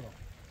özürü. Bro.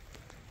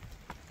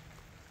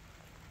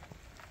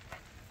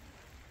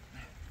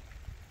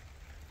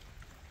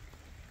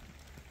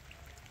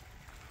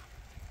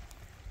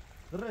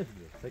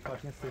 Drăjile, să-i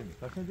cașne străini,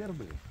 cașne de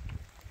erbăie.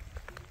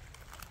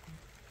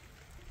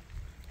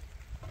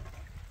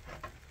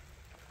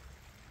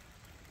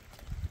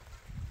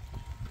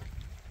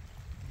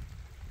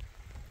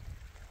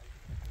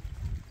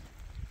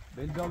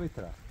 Bel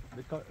davitra,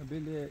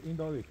 bel in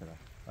davitra.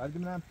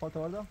 Verdim lan pata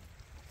orada?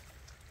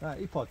 Ha,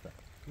 iyi pata.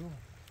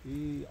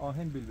 این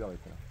آهن بیل بیایی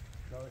تر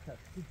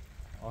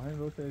آهن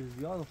رو تر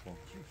زیاد خوب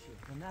چی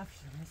بشه؟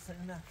 نفشه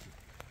مثل نفشه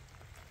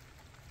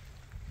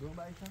برو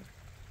بایشم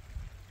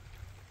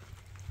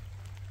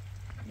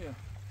بیا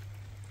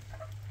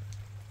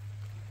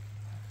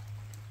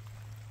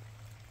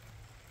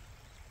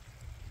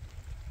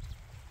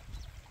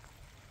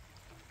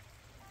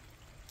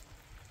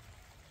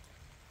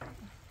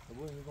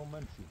تو این میگم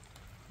من چی؟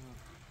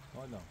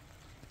 حالا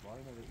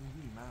وای نده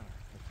اینجوری من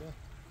چه؟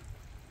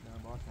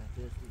 نه با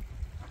سنترسی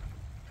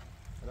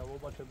حالا با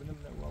باشه بینم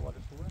نه با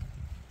وارد خوبه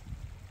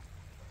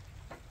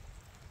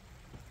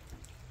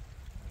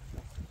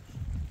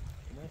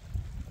نش؟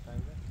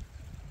 فهمیده؟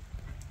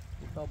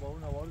 تا با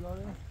اون نوار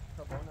داره؟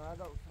 تا با اون نوار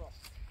اصلا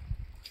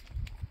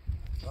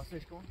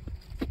راستش کن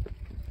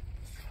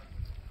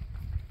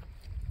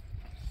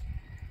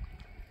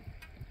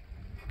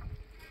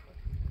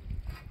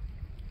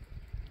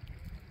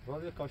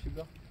باز یک کاشی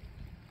بیا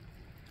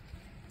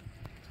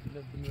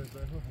اینه دنیا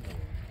زنه رو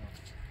هنوار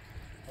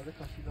حالا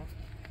کاشی دار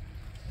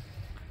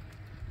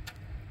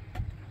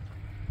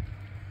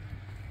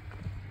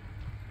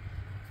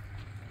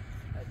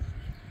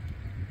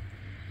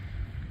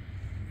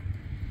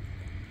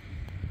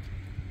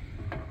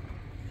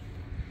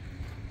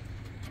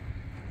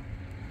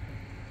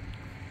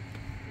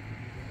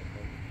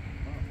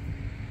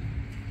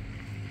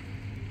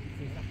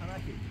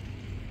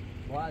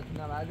باید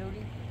تو نورده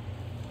بودیم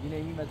این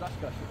ایمی مزاش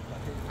کاشی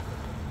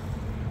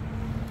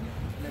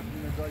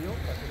این مزایو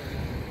کاشی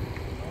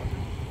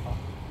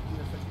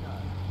این سکی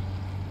نورده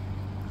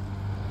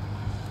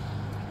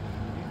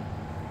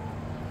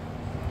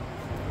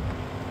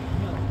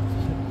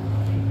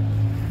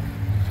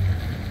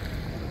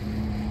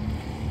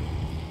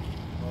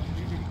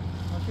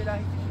ماشی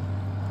راهی کشی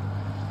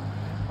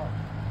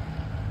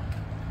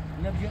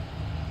اینه بجه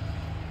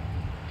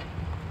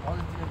حالت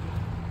اینه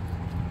بجه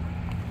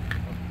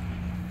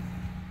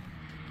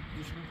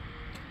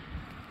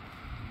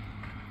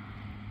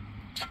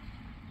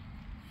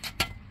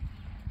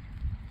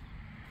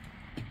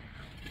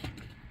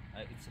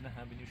ایتسنه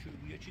همینی شو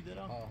بویا چی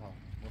دارم؟ آها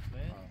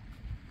مطمئن؟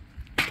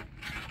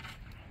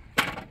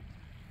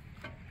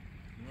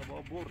 اینا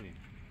با بریم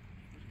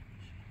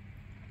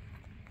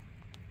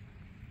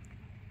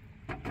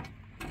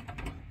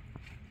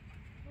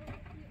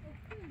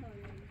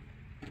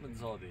من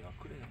زاده یا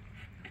کره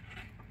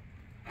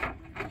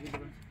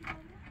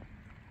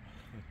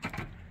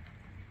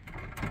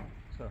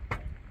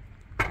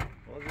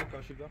باز یک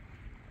کاشی بیا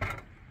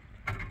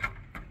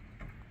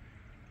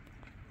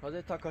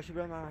حاضر تا کاشی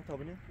برم من تا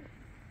بینه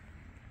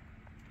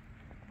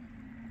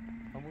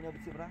همونه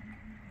بیتی برم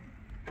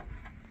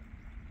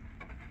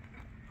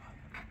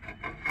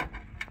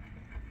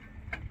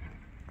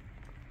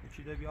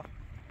چی ده بیا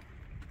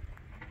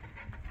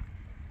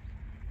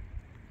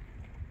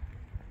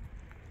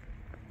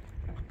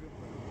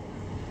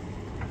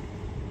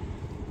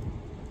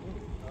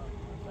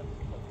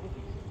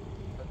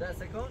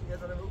دست کن یه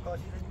ذره رو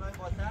کاشی زنی من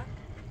بالتر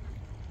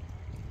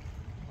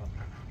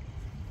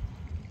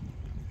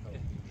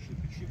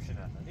چی بشه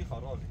نه؟ نی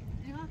خرابی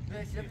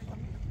بشه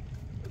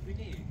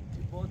ببینی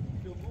با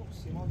دوم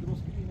سیمان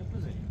درست کنی اینو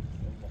بزنی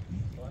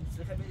من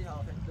سیخه بدی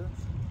آخر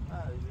دمش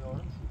یارم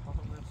شو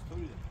خواهم من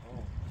ستوری ده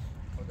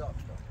خدا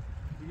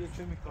دیگه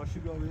چه می کاشی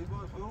بیا بایی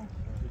باید خواهم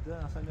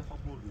ده اصلا نخواب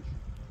بردش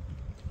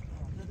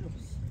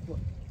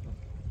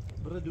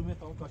بره دومه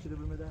تا اون کاشی ده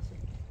برمه دسته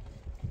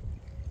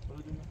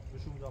بره دومه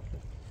بشون دافته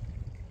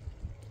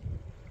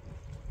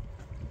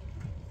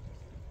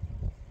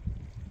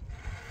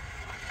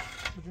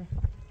بجه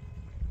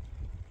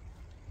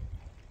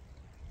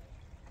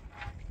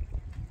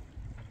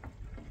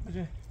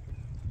بجه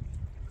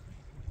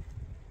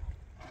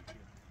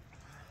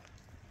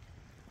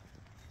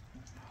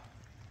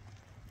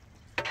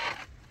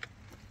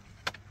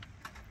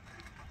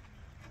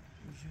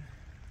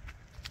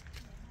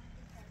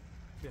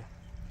بیا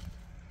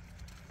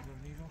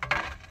نیرو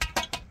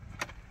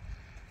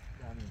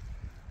دمی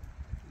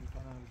این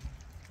کنم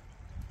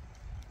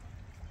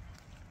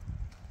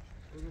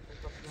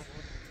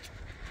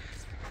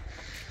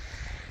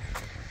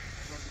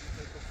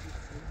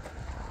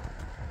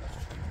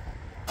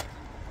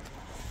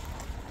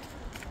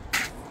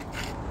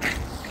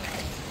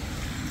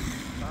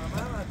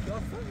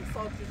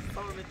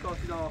ثابت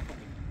کافی داره آخر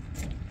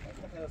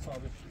خیلی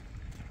ثابت شد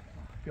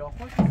بیا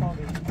خوش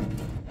ثابت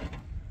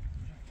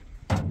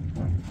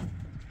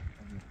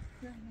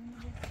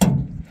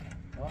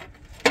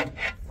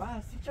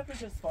من سی چه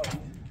پیش استفاده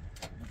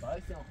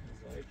بایستی هم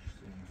خیلی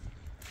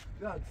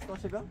بیا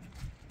دستاشه بیا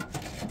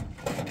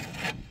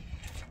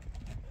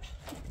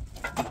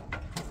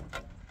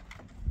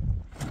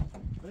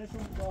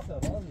برشون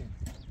داخل بازی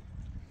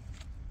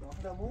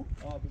داخل مو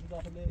بشو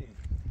داخل این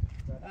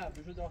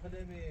بشو داخل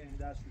این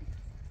دستشوی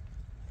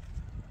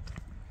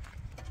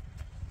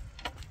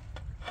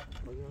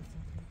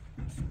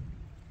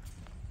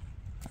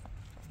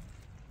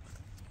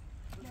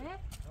نه؟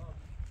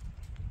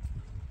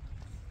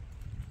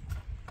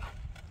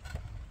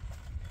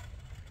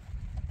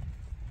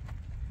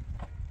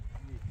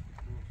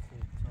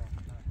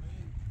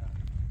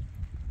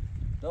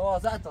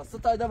 12 تا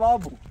 3 تا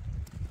بابو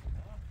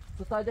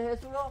 3 تا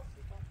هستو رو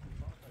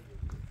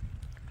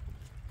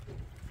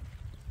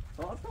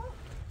 4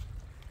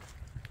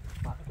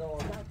 تا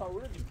 12 تا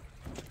وردی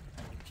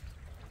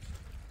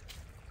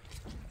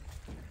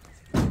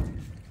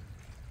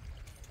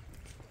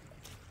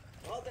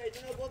هذا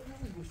يجينا بود مو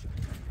بوش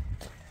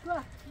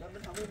لا لما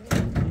تعمل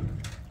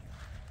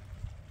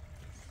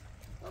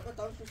هذا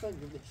تعمل شو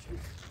سنجي ليش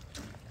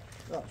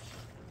راش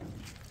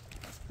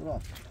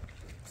راش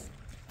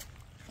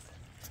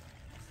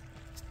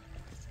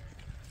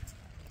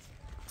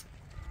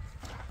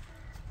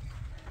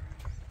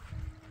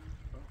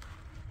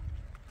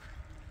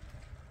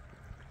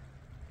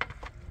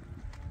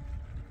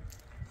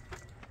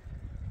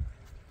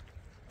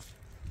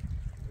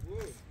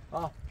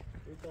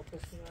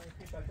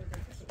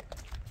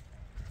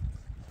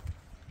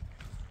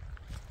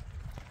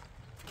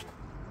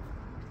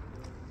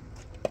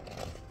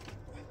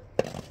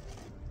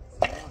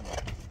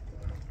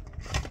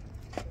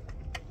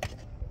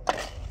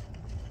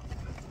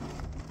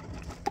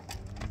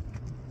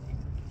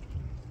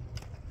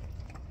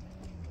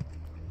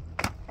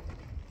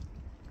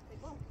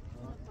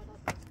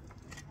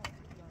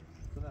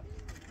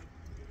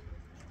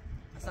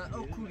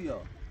او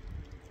کوریا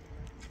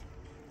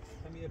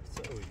همین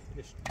بتسوي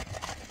ليش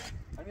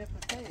همین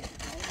پسته اون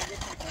میگه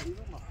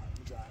تقریبا ما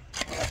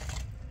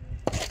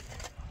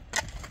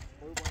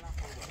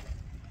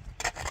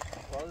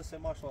هذا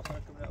سماش وصلنا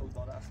كم او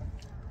دار اصلا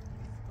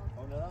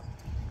هنا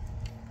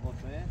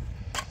مطمئن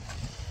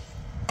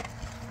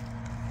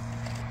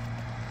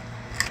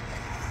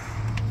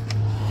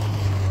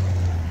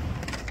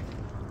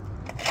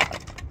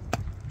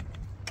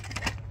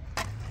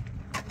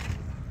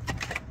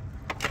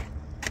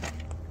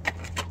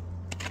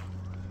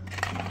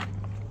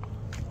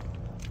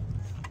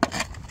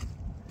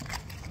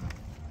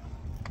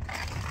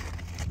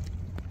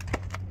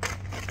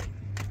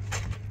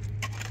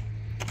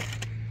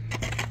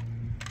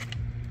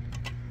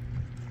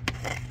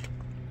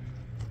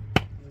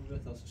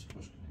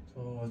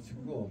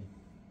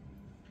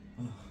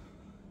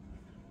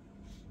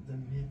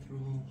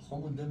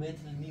همون 2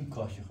 متر نیم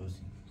کاشی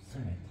خوزی 3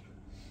 متر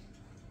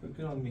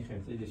بکنم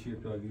میخواید ایده چیه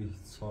پیاگی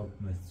 4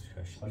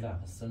 متر کشید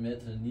حالا 3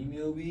 متر نیم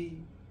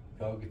یوبی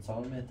پیاگی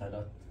 4 متر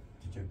حالا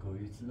چه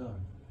کویی چی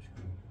دارم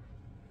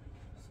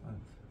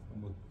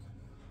بود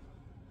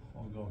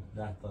خواهم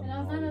 10 تا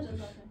الان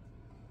اضافه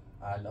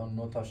الان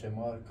 9 تا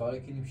شما کار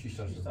کنیم 6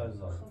 تا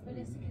شما خب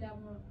بلیس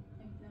کلمون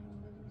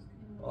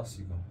بدوست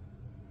آسی کن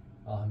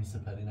همین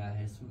سپری نه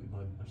حسو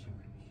باید باشه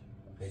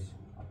خیلی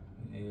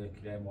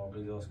یک کلای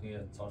موقعی درست کنی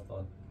 4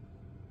 تا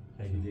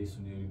کلیه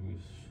سونیوری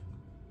بویش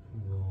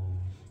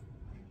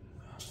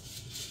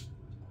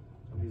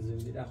این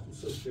زمین در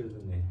خصوص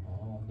کردنه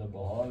ده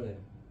بحاله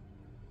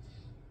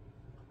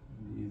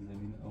این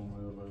زمین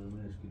اومده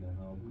قدمش کنه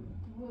نابود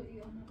هو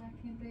انا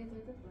راكنين بيض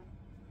دبا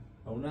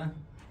اونا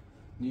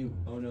نیو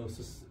اونا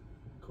اساس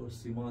کار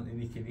سیمان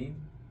اینی کنیم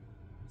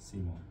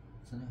سیمان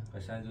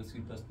قشنگ درست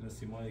کنیم پس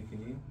سیمان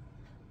کنیم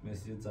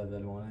مثل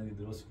زدلوانه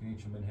درست کنیم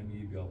چون من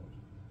همیه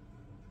بیاور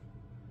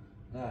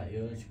نه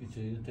یه چی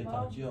چیزی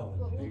تانچی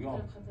ها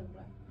میگم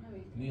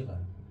میگم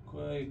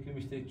کوی که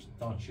میشه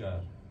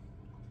تانچیار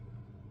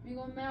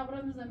میگم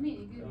مغرب زمین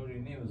دوری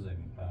نیم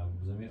زمین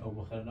زمین او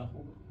بخیر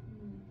نخوب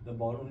ده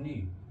بارون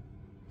نی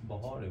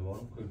بهاره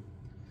بارون که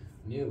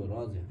نیو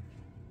راضی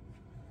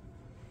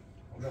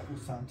حالا او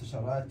سمت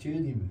شرایط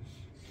چه دیمه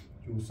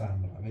که او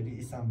سمت را ولی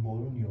این سمت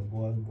بارون یا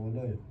باز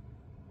بالای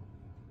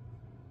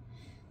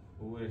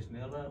اوش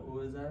نره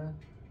او زره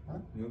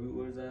یا بی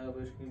او زره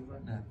بش کنیم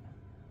نه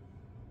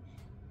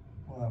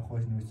او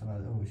خوش نویسته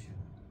قد اوشی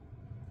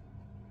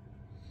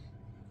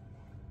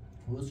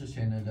خودش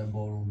شنیده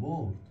بارون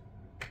برد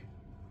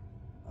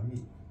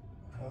امی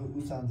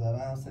او سمت زره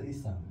هم سر ای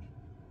سمت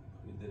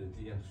یه در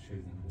دیگه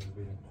شدیم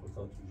بریم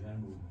خورتا تو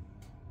جنگ بود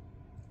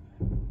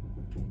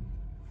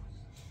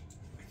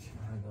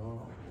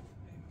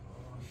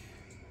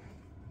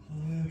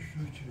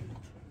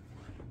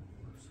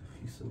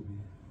خیسه و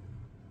بیه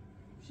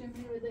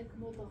شمي بدك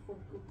موضة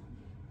خلقك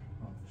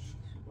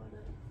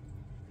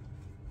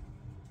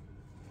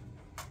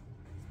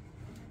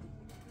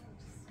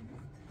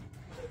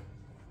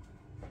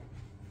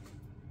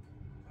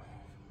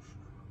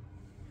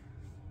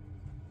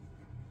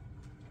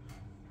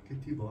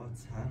کتی باید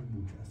سر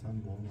بود اصلا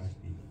با اون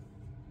نشدید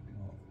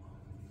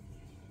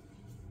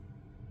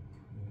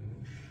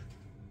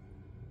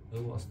او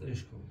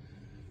واسطهش کن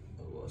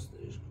او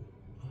واسطهش کن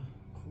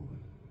خوبه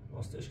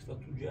واسطهش که تا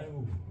تو جنگ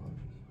بود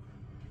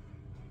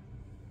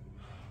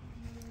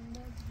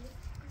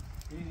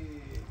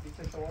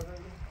این شما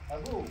دارید؟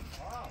 ابو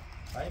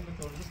این به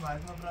طورجیت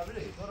مردم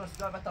برابره تو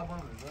رسیده به تابان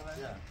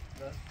برده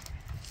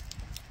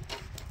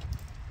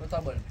تو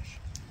تابانش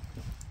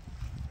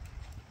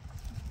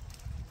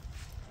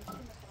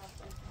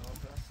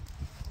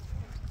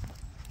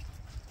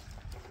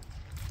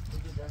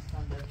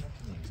دستم در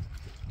نکنیم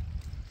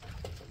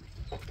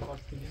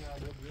کارت کنیم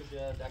رو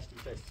بیاد دشتی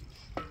کشتی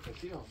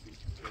کشتی هم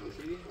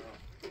کشتی؟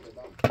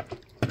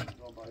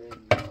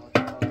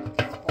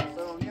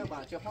 درونی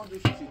بچه خان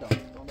دوش چی داد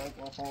اون باید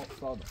آخان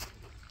ساده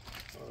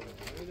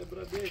اینو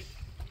برا بیش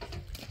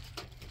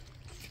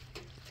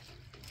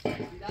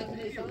دیدن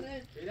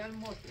میسانه خیلی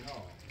مشکل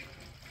ها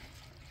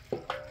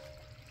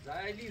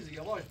زای لیز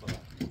یواش برا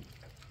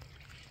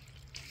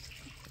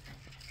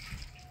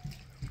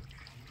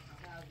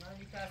از من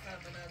میترسن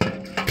به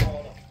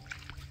نظر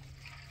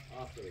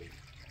آفرین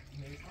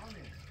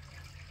میسانه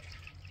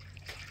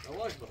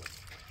یواش برا